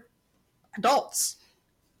other adults.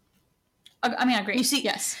 I mean, I agree. You see,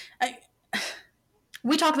 yes.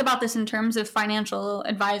 We talked about this in terms of financial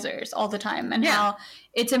advisors all the time, and how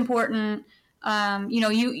it's important.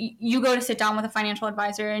 You go to sit down with a financial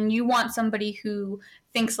advisor, and you want somebody who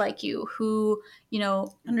thinks like you, who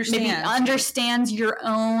understands your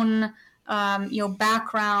own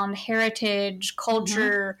background, heritage,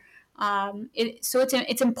 culture. Mm-hmm. So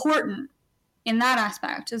it's important in that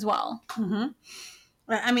aspect as well. Mm-hmm.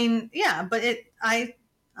 I mean, yeah, but I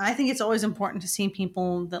think it's always important to see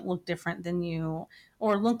people that look different than you,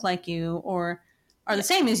 or look like you, or are the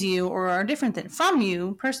same as you, or are different from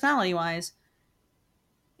you, personality-wise,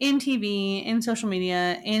 in TV, in social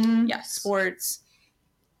media, in sports,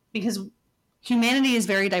 because humanity is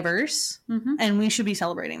very diverse, and we should be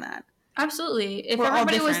celebrating that. Absolutely. If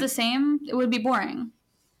everybody was the same, it would be boring.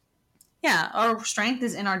 Yeah, our strength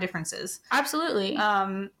is in our differences. Absolutely.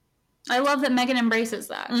 I love that Meghan embraces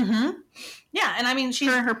that. Mm-hmm. Yeah, and I mean,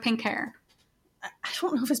 her pink hair. I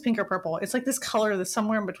don't know if it's pink or purple. It's like this color that's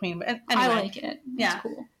somewhere in between. But anyway, I like it. Yeah, it's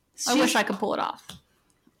cool. I wish I could pull it off.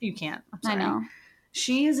 You can't. I'm sorry. I know.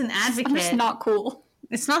 She is an advocate. I'm just not cool.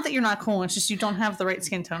 It's not that you're not cool. It's just you don't have the right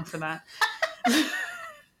skin tone for that.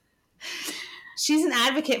 She's an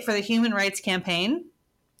advocate for the Human Rights Campaign,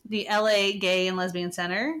 the LA Gay and Lesbian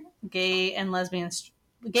Center, Gay, Lesbian,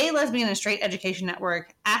 and Straight Education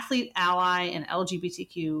Network, Athlete Ally, and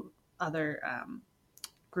LGBTQ other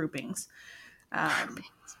groupings.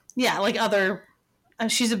 Yeah, like other.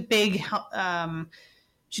 She's a big.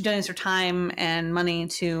 She donates her time and money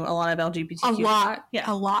to a lot of LGBTQ. A lot. Yeah,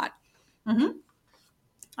 a lot. Mm-hmm.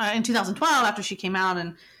 In 2012, after she came out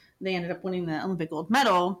and they ended up winning the Olympic gold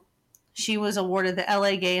medal, she was awarded the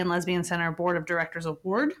LA Gay and Lesbian Center Board of Directors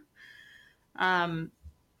Award.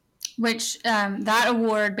 Which that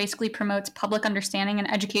award basically promotes public understanding and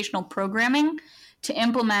educational programming to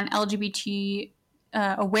implement LGBT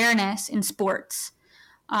awareness in sports.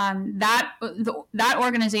 That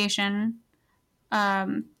organization,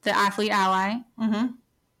 the Athlete Ally,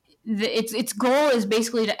 its goal is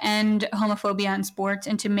basically to end homophobia in sports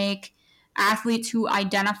and to make athletes who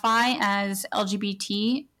identify as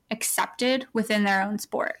LGBT accepted within their own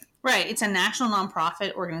sport. Right. It's a national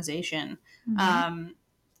nonprofit organization.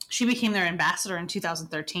 She became their ambassador in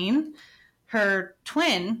 2013. Her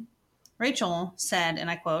twin, Rachel, said, and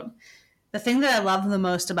I quote, "The thing that I love the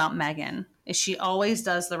most about Meghan is she always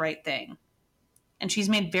does the right thing. And she's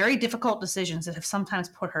made very difficult decisions that have sometimes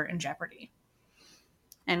put her in jeopardy."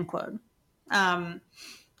 End quote.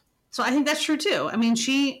 So I think that's true too. I mean,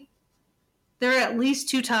 there are at least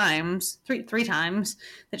three times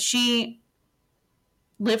that she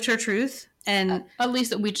lived her truth, and at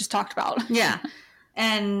least that we just talked about. Yeah.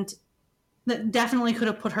 And that definitely could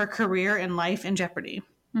have put her career and life in jeopardy.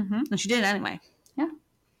 And she did anyway. Yeah.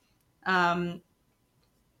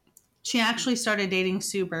 She actually started dating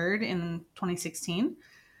Sue Bird in 2016.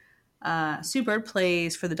 Sue Bird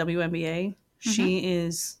plays for the WNBA. She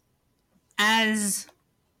is as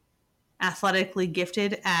athletically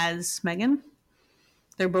gifted as Meghan.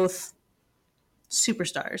 They're both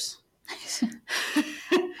superstars.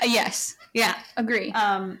 Yes. Yeah. Agree.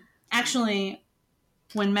 Actually,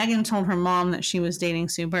 when Meghan told her mom that she was dating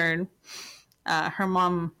Sue Bird, her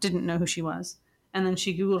mom didn't know who she was. And then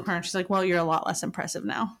she Googled her and she's like, "Well, you're a lot less impressive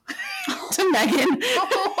now." To Meghan.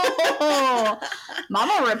 Oh,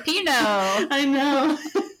 Mama Rapinoe. I know.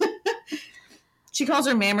 She calls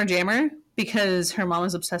her Mammer Jammer because her mom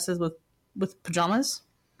is obsessed with pajamas.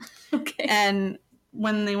 Okay. And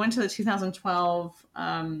when they went to the 2012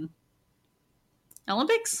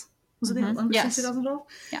 Olympics, was it the Olympics Yes. in 2012?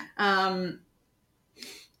 Yeah.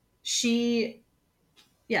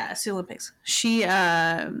 It's the Olympics. She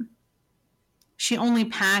only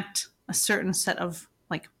packed a certain set of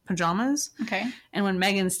like pajamas. Okay. And when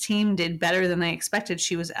Meghan's team did better than they expected,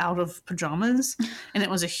 she was out of pajamas, and it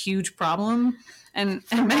was a huge problem. And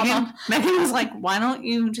Meghan was like, "Why don't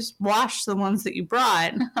you just wash the ones that you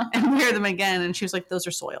brought and wear them again?" And she was like, "Those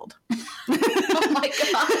are soiled." Oh my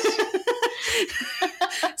gosh.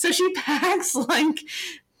 So she packs like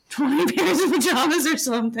 20 pairs of pajamas or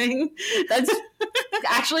something. That's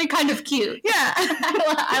actually kind of cute. Yeah.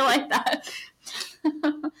 I like that.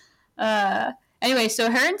 Anyway,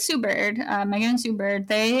 so her and Sue Bird, Meghan and Sue Bird,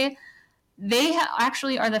 they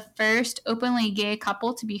actually are the first openly gay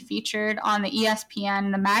couple to be featured on the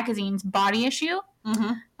ESPN, the magazine's Body issue.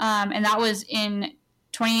 And that was in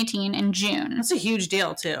 2018 in June. That's a huge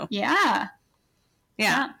deal, too. Yeah.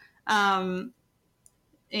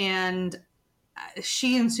 And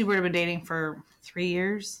she and Sue Bird have been dating for 3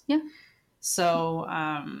 years. Yeah. So,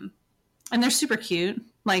 and they're super cute.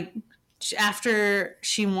 Like, after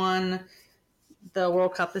she won the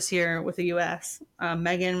World Cup this year with the U.S.,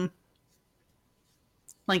 Meghan,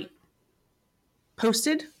 like,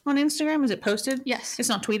 posted on Instagram. Is it posted? Yes. It's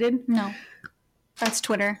not tweeted? No. That's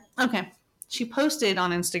Twitter. Okay. She posted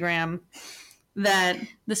on Instagram that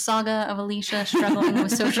the saga of Alicia struggling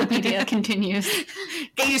with social media continues.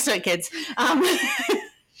 Get used to it, kids.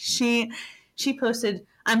 She posted,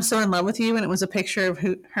 "I'm so in love with you," and it was a picture of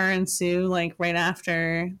her and Sue, like, right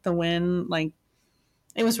after the win. Like,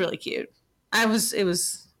 it was really cute. Is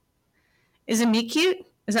it meet cute?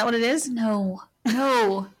 Is that what it is? No.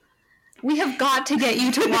 We have got to get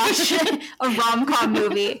you to watch a rom-com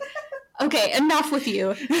movie. Okay, enough with you.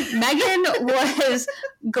 Meghan was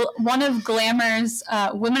one of Glamour's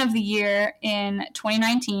Women of the Year in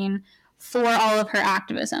 2019 for all of her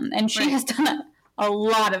activism, and she has done a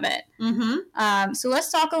lot of it. So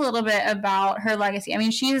let's talk a little bit about her legacy. I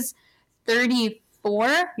mean, she's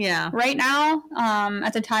 34 right now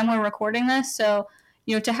at the time we're recording this. So,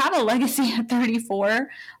 to have a legacy at 34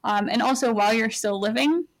 and also while you're still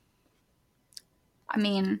living, I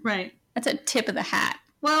mean, that's a tip of the hat.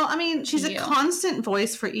 Well, I mean, she's a constant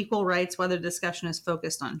voice for equal rights, whether discussion is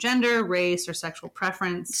focused on gender, race, or sexual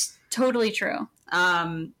preference. It's totally true.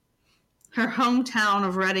 Her hometown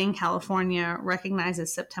of Redding, California,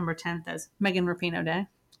 recognizes September 10th as Meghan Rapinoe Day.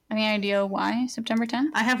 Any idea why September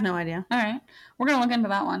 10th? I have no idea. All right. We're going to look into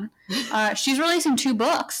that one. She's releasing 2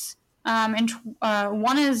 books. And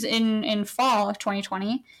one is in fall of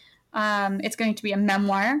 2020. It's going to be a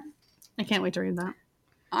memoir. I can't wait to read that.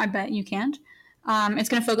 I bet you can't. It's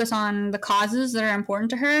going to focus on the causes that are important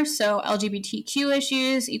to her. So LGBTQ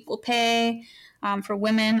issues, equal pay for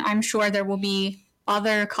women. I'm sure there will be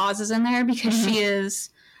other causes in there because she is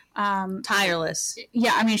tireless.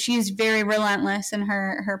 Yeah, I mean, she's very relentless in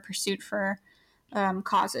her pursuit for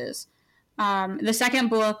causes. The second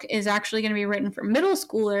book is actually going to be written for middle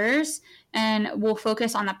schoolers and will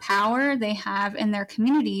focus on the power they have in their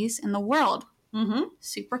communities in the world.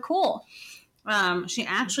 Super cool. She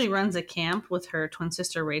actually runs a camp with her twin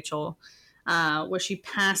sister, Rachel, where she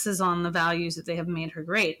passes on the values that they have made her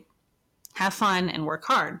great. Have fun and work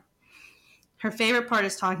hard. Her favorite part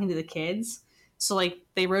is talking to the kids. So, like,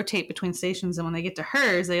 they rotate between stations, and when they get to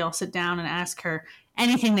hers, they all sit down and ask her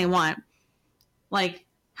anything they want. Like,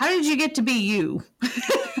 how did you get to be you?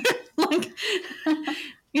 Like,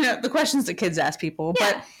 you know, the questions that kids ask people.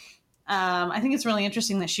 Yeah. But I think it's really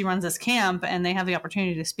interesting that she runs this camp, and they have the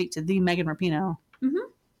opportunity to speak to the Meghan Rapinoe. Mm-hmm.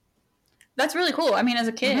 That's really cool. I mean, as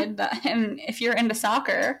a kid, and if you're into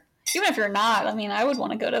soccer, even if you're not, I mean, I would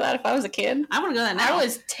want to go to that if I was a kid. I want to go to that now. I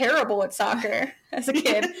was terrible at soccer as a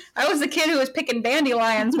kid. I was the kid who was picking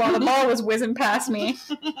dandelions while the ball was whizzing past me.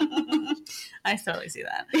 I totally see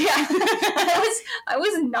that. Yeah. I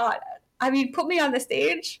was not. I mean, put me on the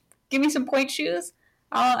stage, give me some point shoes,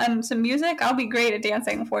 and some music, I'll be great at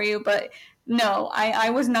dancing for you, but no, I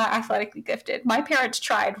was not athletically gifted. My parents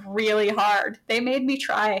tried really hard. They made me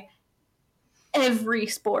try every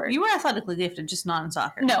sport. You were athletically gifted, just not in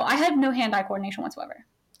soccer. No, I had no hand-eye coordination whatsoever.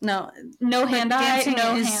 No hand-eye,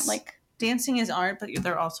 no hand, like... Dancing is art, but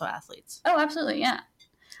they're also athletes. Oh, absolutely, yeah.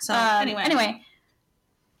 So, anyway,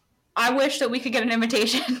 I wish that we could get an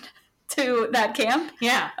invitation to that camp.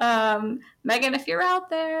 Yeah. Meghan, if you're out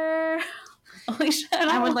there... Alicia,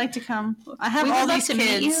 I would like to come. I have all these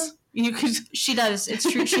kids. You could. She does. It's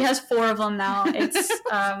true. She has 4 of them now. It's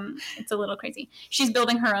a little crazy. She's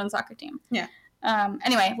building her own soccer team. Yeah.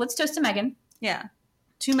 Anyway, let's toast to Meghan. Yeah.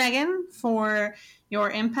 To Meghan for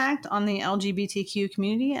your impact on the LGBTQ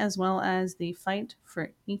community as well as the fight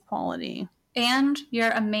for equality. And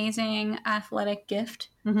your amazing athletic gift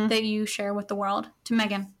that you share with the world. To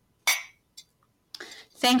Meghan.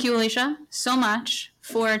 Thank you, Alicia, so much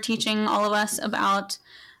for teaching all of us about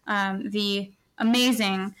the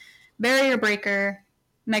amazing barrier breaker,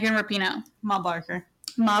 Meghan Rapinoe. Ma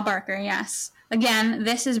Barker, yes. Again,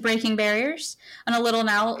 this is Breaking Barriers, and a little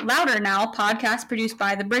now louder now podcast produced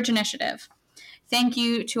by the Bridge Initiative. Thank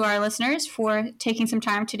you to our listeners for taking some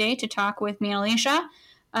time today to talk with me and Alicia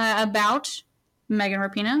about Meghan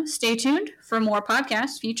Rapinoe. Stay tuned for more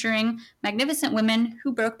podcasts featuring magnificent women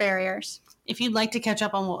who broke barriers. If you'd like to catch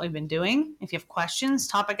up on what we've been doing, if you have questions,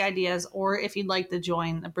 topic ideas, or if you'd like to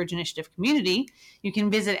join the Bridge Initiative community, you can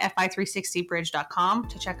visit fi360bridge.com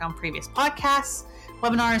to check on previous podcasts,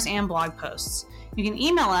 webinars, and blog posts. You can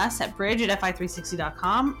email us at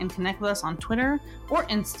bridge@fi360.com and connect with us on Twitter or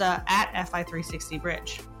Insta at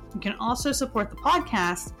fi360bridge. You can also support the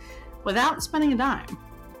podcast without spending a dime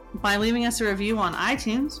by leaving us a review on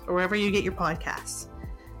iTunes or wherever you get your podcasts.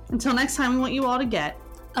 Until next time, we want you all to get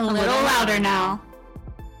a little louder now.